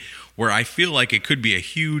to it where I feel like it could be a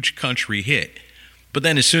huge country hit. But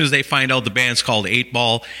then as soon as they find out the band's called 8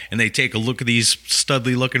 Ball and they take a look at these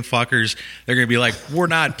studly looking fuckers, they're going to be like, we're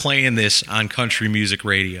not playing this on country music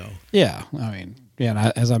radio. Yeah, I mean,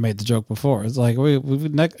 yeah, as I made the joke before, it's like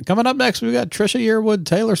coming up next, we got Trisha Yearwood,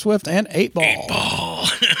 Taylor Swift, and 8 Ball. 8 Ball.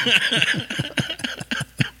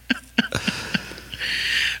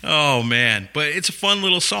 Oh, man. But it's a fun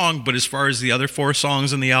little song. But as far as the other 4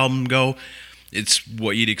 songs on the album go, it's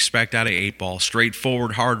what you'd expect out of 8 Ball.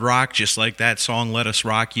 Straightforward hard rock, just like that song, Let Us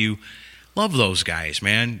Rock You. Love those guys,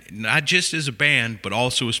 man. Not just as a band, but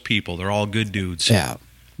also as people. They're all good dudes. Yeah,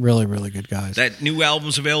 really, really good guys. That new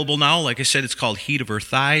album's available now. Like I said, it's called Heat of Her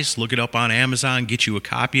Thighs. Look it up on Amazon. Get you a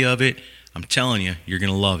copy of it. I'm telling you, you're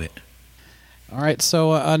going to love it. All right,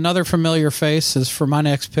 so another familiar face is for my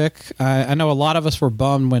next pick. I know a lot of us were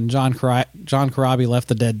bummed when John Corabi left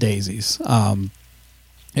the Dead Daisies.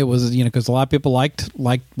 It was, because a lot of people liked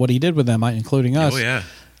what he did with them, including us. Oh,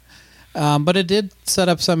 yeah. But it did set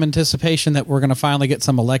up some anticipation that we're going to finally get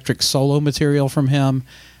some electric solo material from him,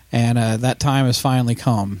 and that time has finally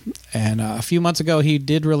come. And a few months ago, he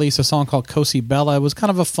did release a song called Cosi Bella. It was kind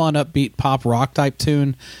of a fun, upbeat pop rock type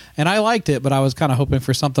tune, and I liked it, but I was kind of hoping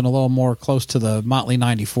for something a little more close to the Motley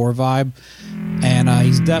 94 vibe. And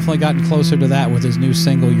he's definitely gotten closer to that with his new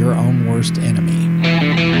single, Your Own Worst Enemy.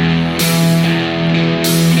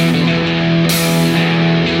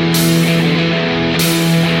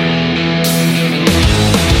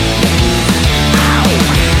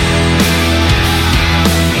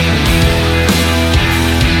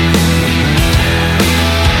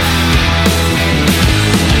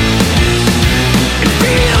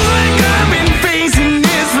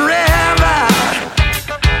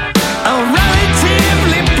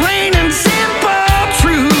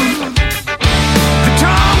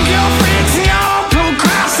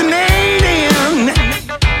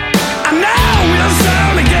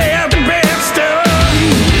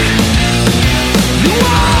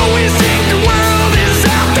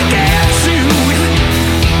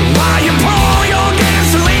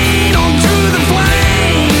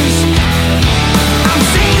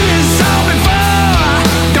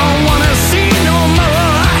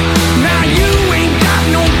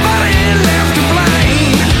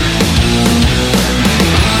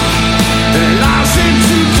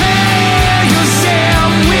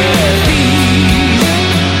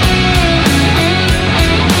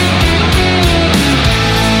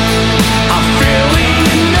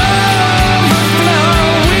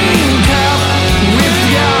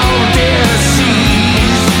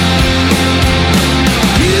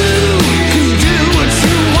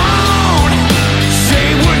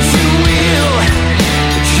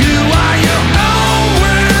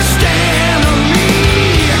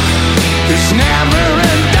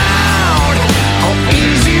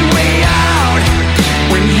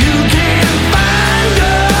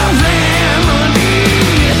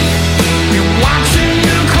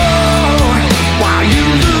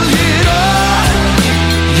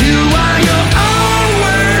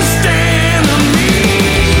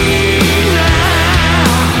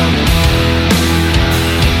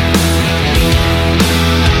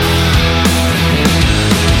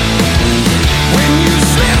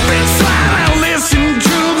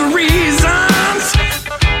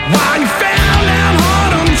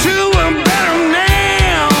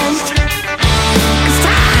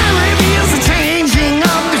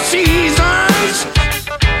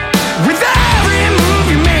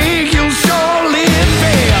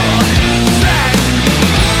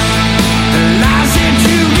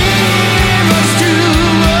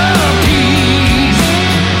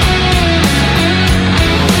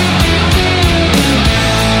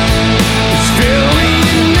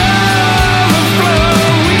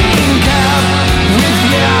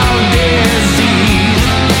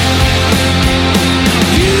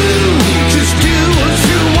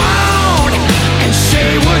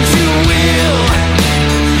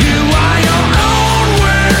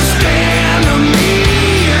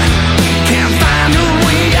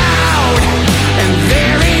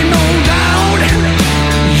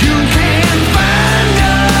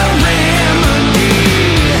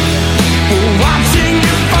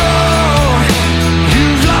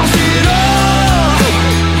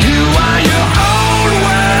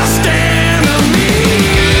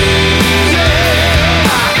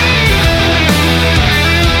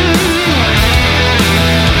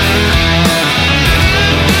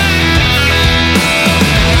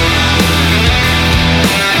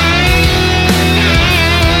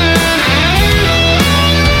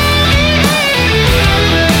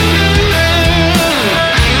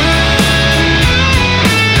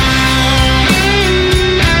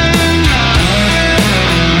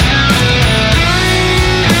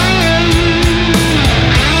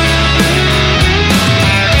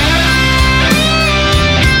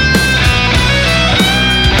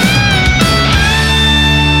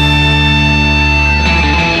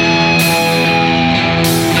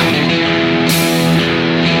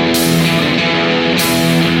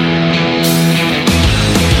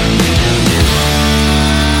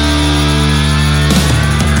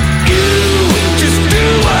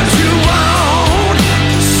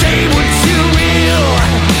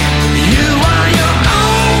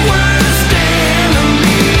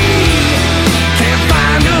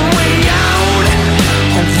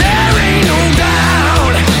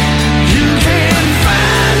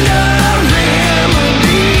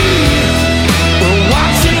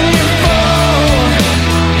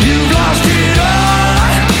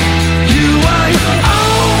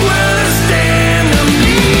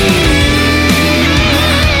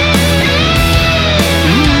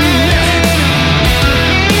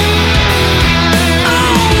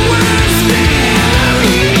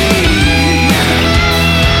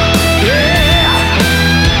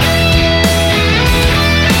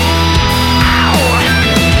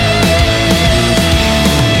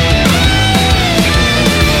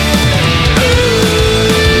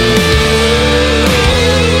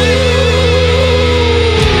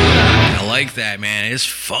 like that, man. It's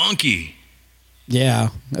funky. Yeah,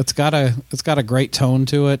 it's got a great tone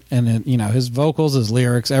to it, and his vocals, his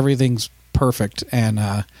lyrics, everything's perfect. And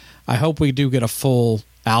I hope we do get a full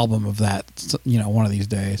album of that, one of these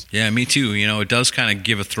days. Yeah, me too. It does kind of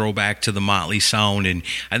give a throwback to the Motley sound, and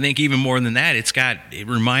I think even more than that, it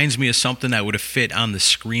reminds me of something that would have fit on the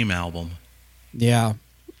Scream album. Yeah,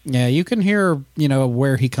 you can hear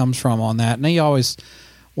where he comes from on that, and he always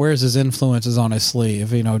wears his influences on his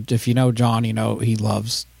sleeve. If you know John, he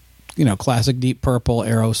loves classic Deep Purple,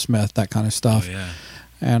 Aerosmith, that kind of stuff. Oh, yeah.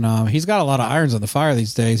 And he's got a lot of irons in the fire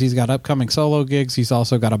these days. He's got upcoming solo gigs. He's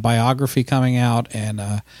also got a biography coming out,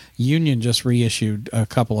 and Union just reissued a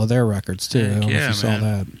couple of their records, too. I don't know if you saw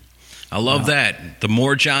that. I love that. The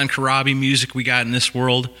more John Corabi music we got in this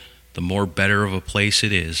world, the more better of a place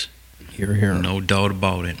it is. Hear, hear. No doubt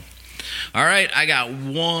about it. All right, I got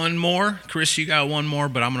one more. Chris, you got one more,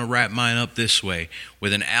 but I'm going to wrap mine up this way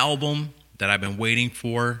with an album that I've been waiting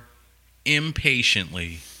for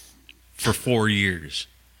impatiently for 4 years.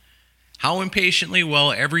 How impatiently?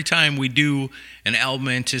 Well, every time we do an album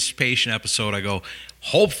anticipation episode, I go,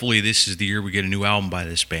 hopefully this is the year we get a new album by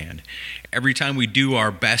this band. Every time we do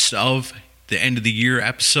our best of the end of the year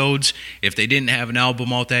episodes, if they didn't have an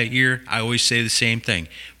album out that year, I always say the same thing.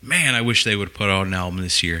 Man, I wish they would have put out an album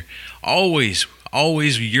this year. Always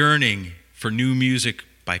yearning for new music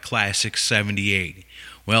by Classic 78.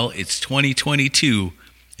 Well, it's 2022,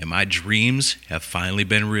 and my dreams have finally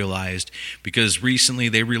been realized because recently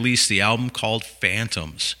they released the album called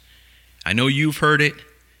Phantoms. I know you've heard it.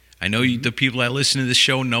 I know the people that listen to this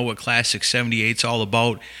show know what Classic 78's all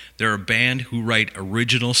about. They're a band who write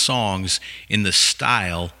original songs in the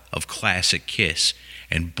style of Classic Kiss.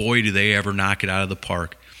 And boy, do they ever knock it out of the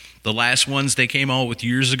park. The last ones they came out with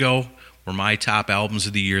years ago were my top albums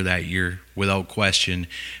of the year that year, without question,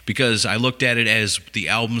 because I looked at it as the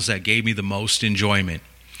albums that gave me the most enjoyment.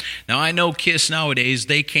 Now, I know Kiss nowadays,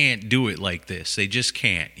 they can't do it like this. They just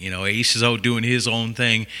can't. Ace is out doing his own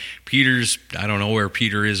thing. Peter's, I don't know where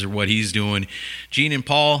Peter is or what he's doing. Gene and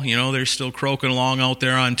Paul, they're still croaking along out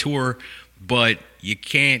there on tour, but you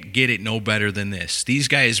can't get it no better than this. These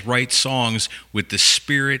guys write songs with the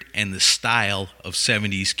spirit and the style of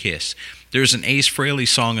 70s Kiss. There's an Ace Frehley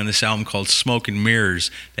song on this album called Smoke and Mirrors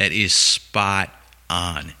that is spot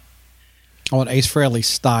on. Oh, an Ace Frehley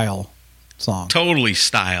style song. Totally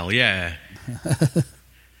style, yeah.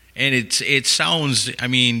 And it sounds,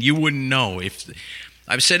 you wouldn't know. If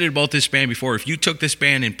I've said it about this band before. If you took this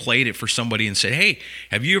band and played it for somebody and said, hey,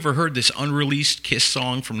 have you ever heard this unreleased Kiss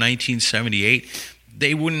song from 1978?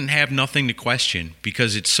 They wouldn't have nothing to question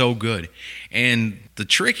because it's so good. And the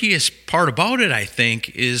trickiest part about it, I think,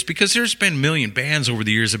 is because there's been a million bands over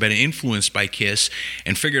the years that have been influenced by Kiss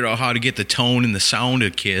and figured out how to get the tone and the sound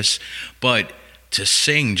of Kiss, but to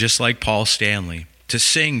sing just like Paul Stanley, to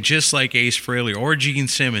sing just like Ace Frehley or Gene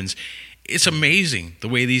Simmons, it's amazing the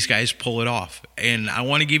way these guys pull it off. And I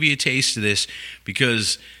want to give you a taste of this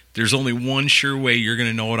because there's only one sure way you're going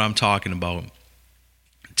to know what I'm talking about.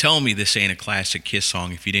 Tell me this ain't a classic Kiss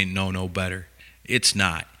song if you didn't know no better. It's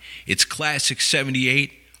not. It's Classic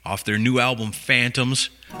 78 off their new album Phantoms.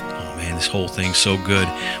 Oh man, this whole thing's so good.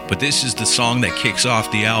 But this is the song that kicks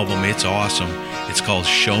off the album. It's awesome. It's called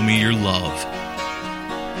Show Me Your Love.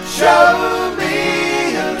 Show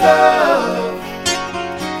me your love,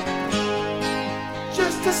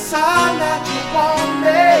 just a sign that you want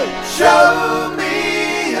me. Show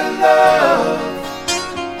me your love,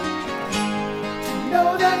 to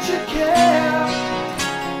know that you care.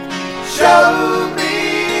 Show me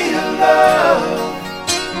your love,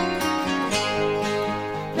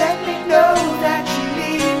 let me know that you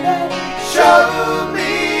need me. Show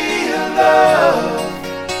me your love,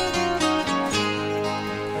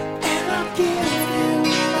 and I'll give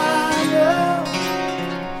you my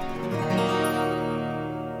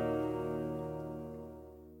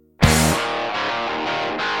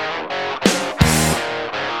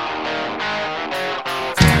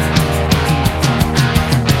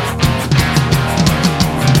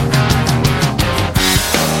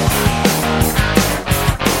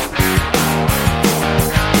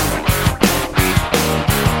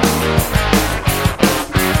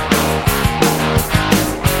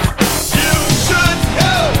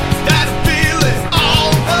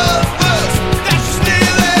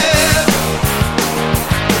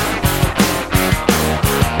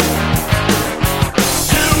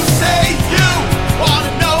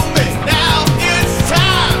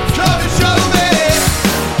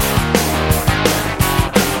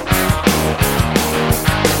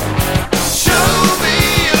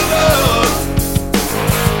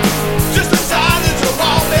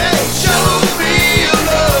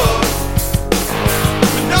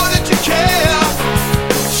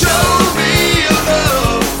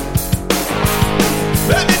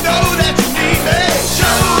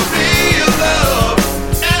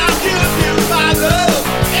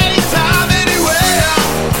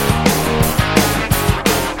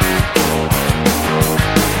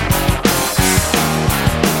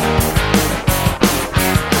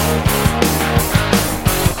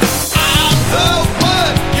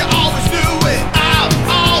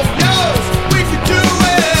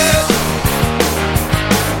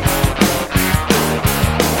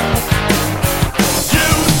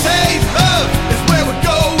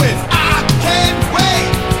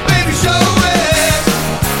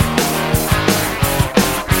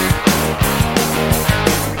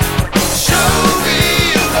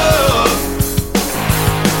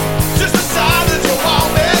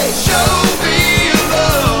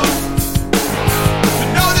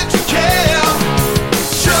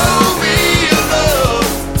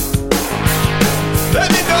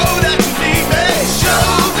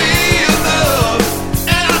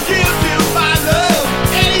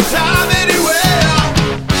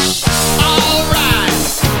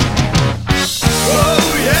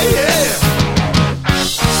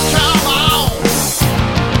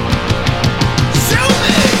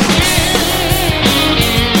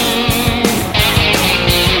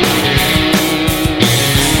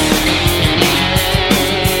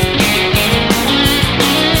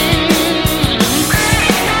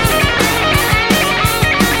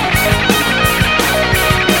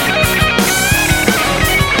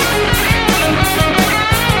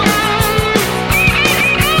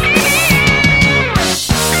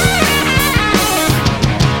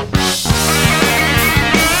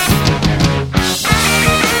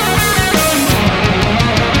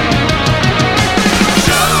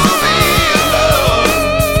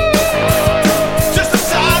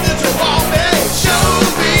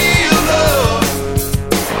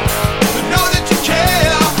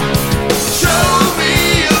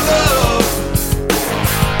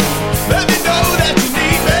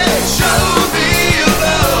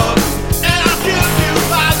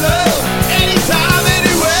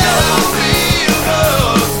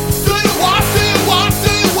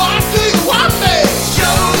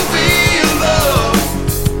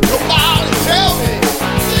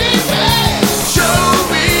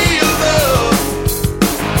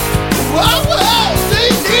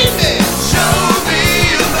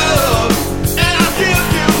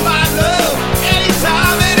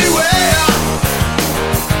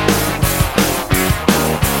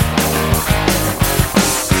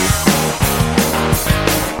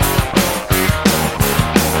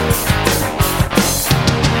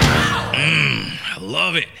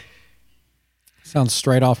Sounds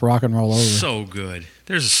straight off Rock and Roll Over. So good.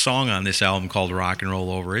 There's a song on this album called Rock and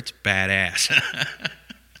Roll Over. It's badass.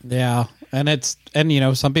 Yeah, and you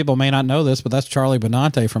know, some people may not know this, but that's Charlie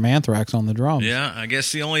Benante from Anthrax on the drums. Yeah, I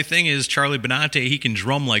guess the only thing is Charlie Benante, he can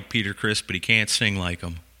drum like Peter Criss, but he can't sing like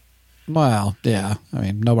him. Well, yeah. I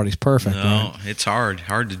mean, nobody's perfect. No, right? it's hard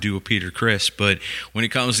to do a Peter Criss, but when it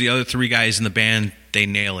comes to the other three guys in the band, they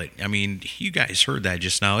nail it. I mean, you guys heard that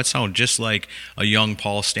just now. It sounded just like a young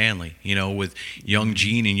Paul Stanley, you know, with young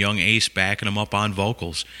Gene and young Ace backing him up on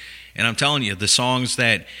vocals. And I'm telling you, the songs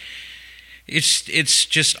that it's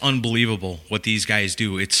just unbelievable what these guys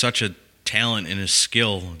do. It's such a talent and a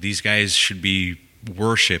skill. These guys should be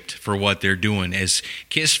worshipped for what they're doing. As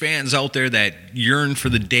Kiss fans out there that yearn for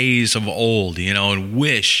the days of old, you know, and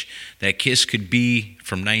wish that Kiss could be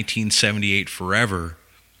from 1978 forever,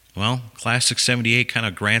 well, Classic 78 kind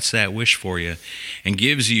of grants that wish for you and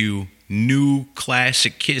gives you new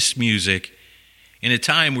classic Kiss music in a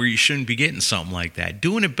time where you shouldn't be getting something like that.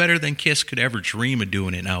 Doing it better than Kiss could ever dream of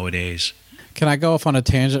doing it nowadays. Can I go off on a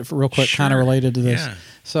tangent real quick, kind of related to this? Yeah.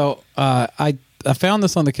 So I found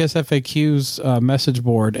this on the Kiss FAQ's message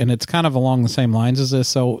board, and it's kind of along the same lines as this.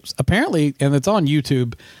 So apparently, and it's on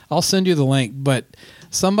YouTube, I'll send you the link, but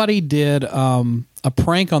somebody did a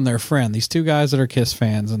prank on their friend, these two guys that are Kiss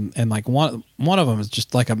fans, and like one of them is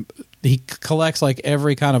just like he collects like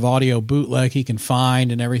every kind of audio bootleg he can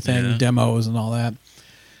find and everything, demos and all that.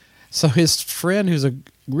 So his friend, who's a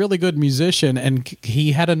really good musician, and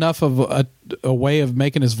he had enough of a way of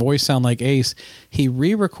making his voice sound like Ace, he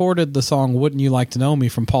re-recorded the song Wouldn't You Like to Know Me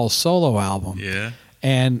from Paul's solo album. Yeah.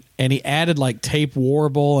 And he added like tape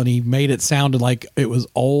warble, and he made it sound like it was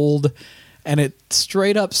old, and it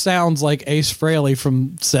straight up sounds like Ace Frehley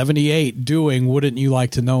from 78 doing Wouldn't You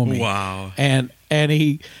Like to Know Me. Wow. And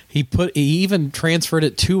he even transferred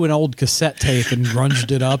it to an old cassette tape and grunged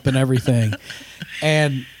it up and everything.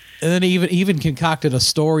 And then he even concocted a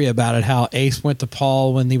story about it, how Ace went to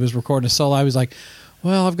Paul when he was recording a solo. I was like,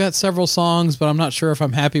 well, I've got several songs, but I'm not sure if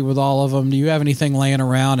I'm happy with all of them. Do you have anything laying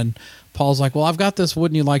around? And Paul's like, well, I've got this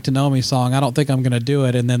Wouldn't You Like to Know Me song. I don't think I'm going to do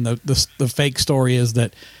it. And then the fake story is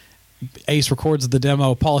that Ace records the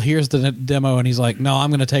demo. Paul hears the demo, and he's like, no,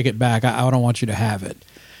 I'm going to take it back. I don't want you to have it.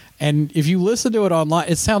 And if you listen to it online,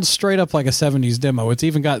 it sounds straight up like a 70s demo. It's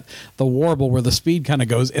even got the warble where the speed kind of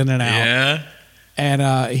goes in and out. Yeah.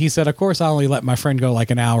 And he said, of course, I only let my friend go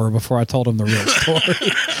like an hour before I told him the real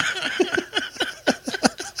story.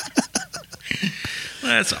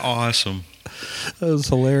 That's awesome. That was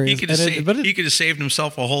hilarious. He could have saved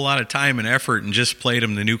himself a whole lot of time and effort and just played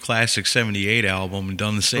him the new Classic 78 album and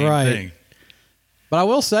done the same thing. But I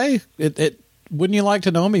will say, it Wouldn't You Like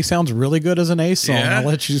to Know Me sounds really good as an Ace song. Yeah.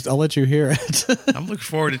 I'll let you hear it. I'm looking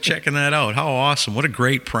forward to checking that out. How awesome. What a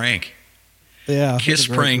great prank. Yeah. Kiss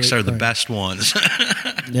pranks are the best ones.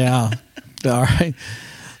 Yeah. All right.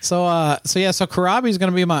 So Karabi is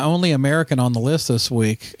going to be my only American on the list this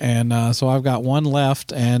week, and so I've got one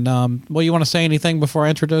left. And well, you want to say anything before I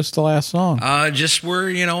introduce the last song? Just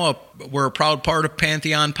we're a proud part of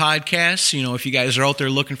Pantheon Podcasts. You know, if you guys are out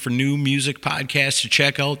there looking for new music podcasts to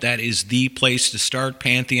check out, that is the place to start.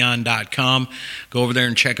 Pantheon.com. Go over there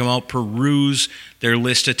and check them out. Peruse their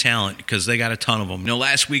list of talent, because they got a ton of them. You know,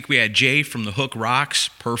 last week we had Jay from the Hook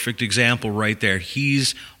Rocks. Perfect example right there.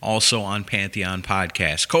 He's also on Pantheon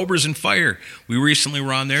Podcast. Cobras and Fire. We recently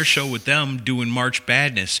were on their show with them doing March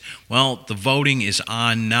Badness. Well, the voting is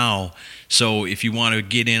on now. So if you want to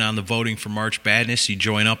get in on the voting for March Badness, you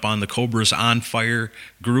join up on the Cobras on Fire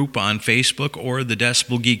group on Facebook or the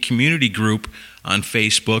Decibel Geek community group on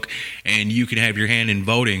Facebook, and you can have your hand in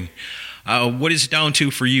voting. What is it down to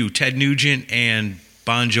for you, Ted Nugent and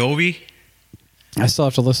Bon Jovi? I still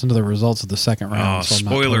have to listen to the results of the second round. So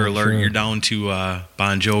spoiler alert, sure. You're down to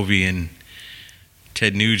Bon Jovi and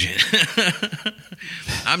Ted Nugent.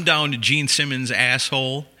 I'm down to Gene Simmons'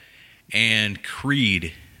 Asshole and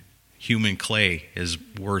Creed, Human Clay, as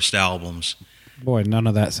worst albums. Boy, none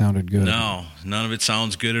of that sounded good. No, none of it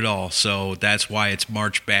sounds good at all. So that's why it's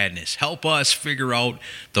March Badness. Help us figure out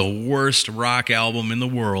the worst rock album in the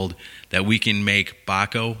world that we can make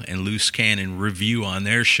Baco and Loose Cannon review on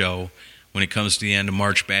their show when it comes to the end of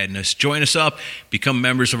March Badness. Join us up. Become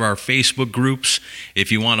members of our Facebook groups. If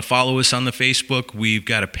you want to follow us on the Facebook, we've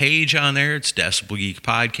got a page on there. It's Decibel Geek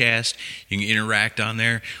Podcast. You can interact on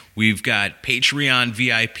there. We've got Patreon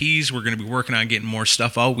VIPs. We're going to be working on getting more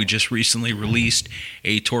stuff out. We just recently released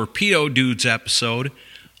a Torpedo Dudes episode.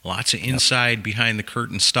 Lots of inside, behind the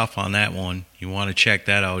curtain stuff on that one. You want to check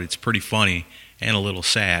that out. It's pretty funny and a little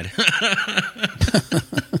sad.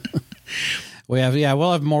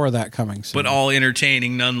 We'll have more of that coming soon. But all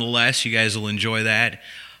entertaining nonetheless. You guys will enjoy that.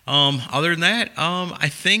 Other than that, I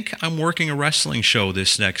think I'm working a wrestling show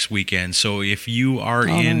this next weekend. So if you are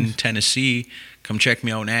in Tennessee, come check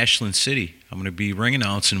me out in Ashland City. I'm going to be ring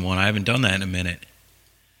announcing one. I haven't done that in a minute.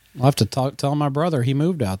 I'll have to tell my brother he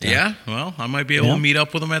moved out there. Yeah, well, I might be able to meet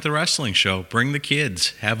up with him at the wrestling show. Bring the kids.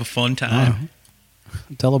 Have a fun time.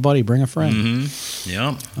 Tell a buddy, bring a friend. Mm-hmm.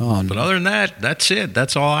 Yeah. Oh, but other than that, that's it.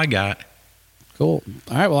 That's all I got. Cool.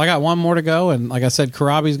 All right, well, I got one more to go. And like I said,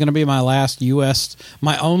 Karabi's going to be my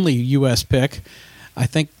my only U.S. pick. I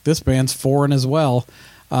think this band's foreign as well.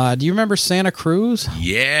 Do you remember Santa Cruz?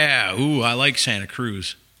 Yeah. Ooh, I like Santa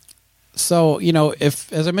Cruz. So,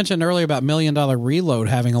 as I mentioned earlier about $1 Million Reload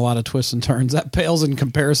having a lot of twists and turns, that pales in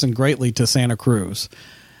comparison greatly to Santa Cruz.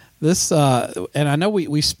 This, and I know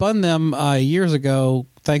we spun them years ago,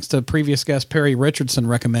 thanks to previous guest Perry Richardson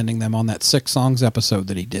recommending them on that 6 Songs episode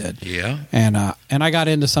that he did. Yeah. And I got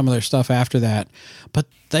into some of their stuff after that. But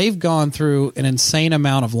they've gone through an insane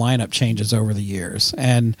amount of lineup changes over the years,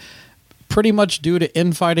 and pretty much due to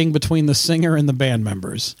infighting between the singer and the band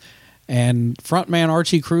members. And frontman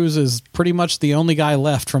Archie Cruz is pretty much the only guy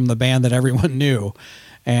left from the band that everyone knew,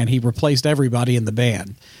 and he replaced everybody in the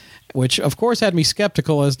band, which of course had me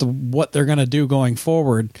skeptical as to what they're going to do going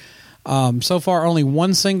forward. So far, only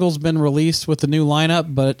one single's been released with the new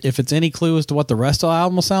lineup, but if it's any clue as to what the rest of the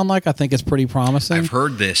album will sound like, I think it's pretty promising. I've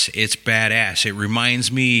heard this. It's badass. It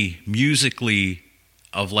reminds me musically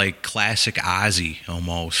of like classic Ozzy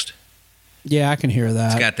almost. Yeah, I can hear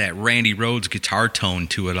that. It's got that Randy Rhoads guitar tone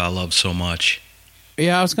to it I love so much.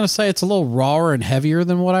 Yeah, I was going to say it's a little rawer and heavier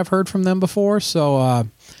than what I've heard from them before, so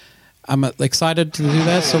I'm excited to do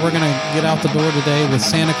that. So we're going to get out the door today with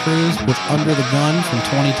Santa Cruz with Under the Gun from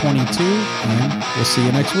 2022, and we'll see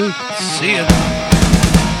you next week. See ya.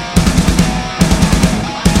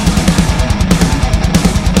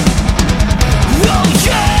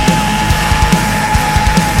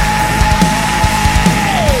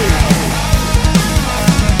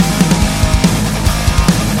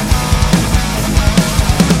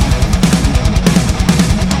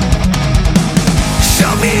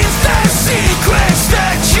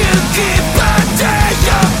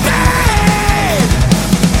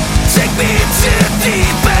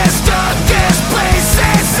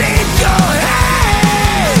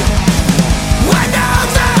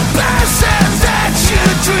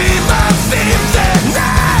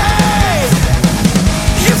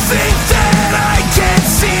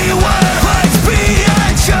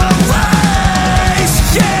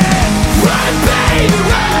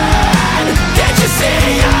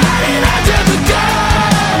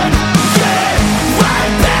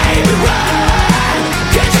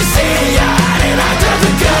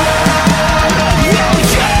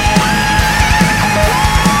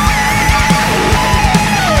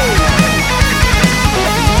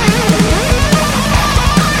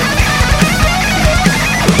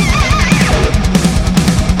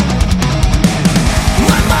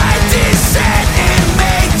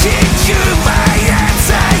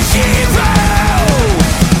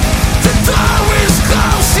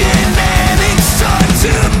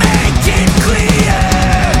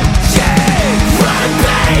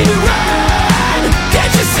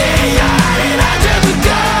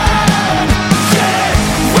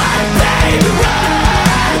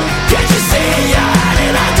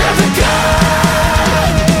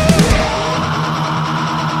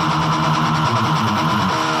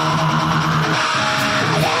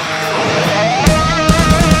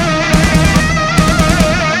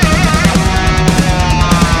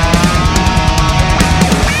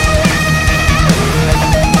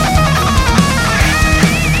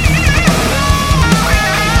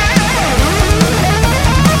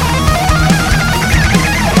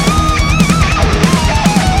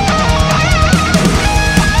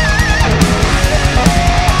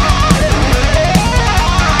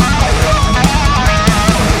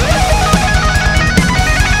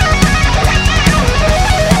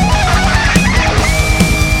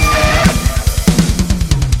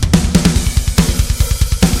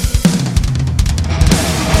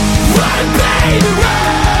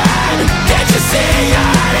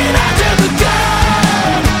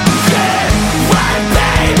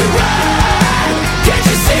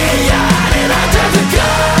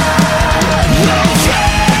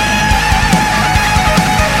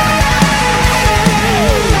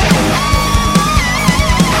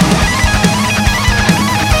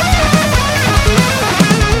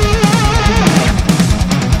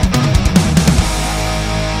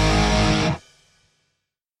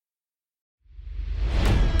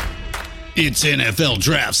 It's NFL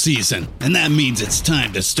draft season, and that means it's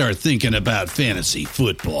time to start thinking about fantasy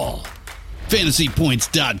football.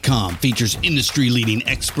 FantasyPoints.com features industry-leading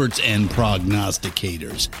experts and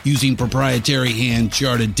prognosticators using proprietary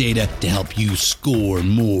hand-charted data to help you score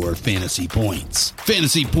more fantasy points.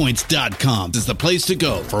 FantasyPoints.com is the place to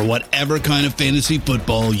go for whatever kind of fantasy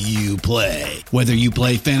football you play. Whether you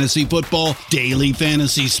play fantasy football, daily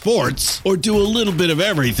fantasy sports, or do a little bit of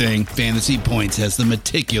everything, Fantasy Points has the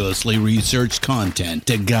meticulously researched content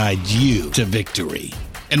to guide you to victory.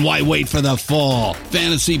 And why wait for the fall?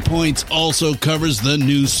 Fantasy Points also covers the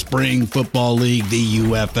new spring football league, the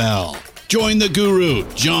UFL. Join the guru,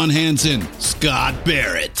 John Hansen, Scott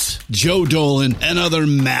Barrett, Joe Dolan, and other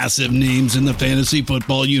massive names in the fantasy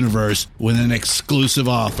football universe with an exclusive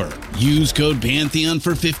offer. Use code Pantheon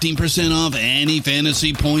for 15% off any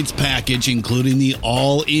Fantasy Points package, including the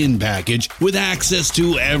all-in package, with access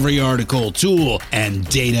to every article, tool, and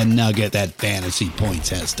data nugget that Fantasy Points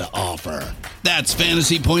has to offer. That's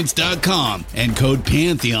FantasyPoints.com and code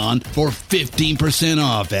Pantheon for 15%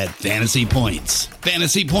 off at Fantasy Points.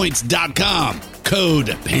 FantasyPoints.com,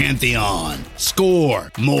 code Pantheon.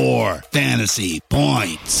 Score more fantasy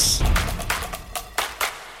points.